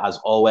pleasure as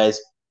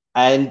always.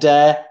 And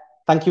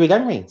thank you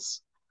again,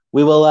 Reese.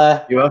 We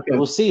will. You're welcome.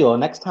 We'll see you all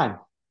next time.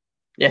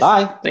 Yes.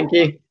 Bye. Thank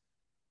you.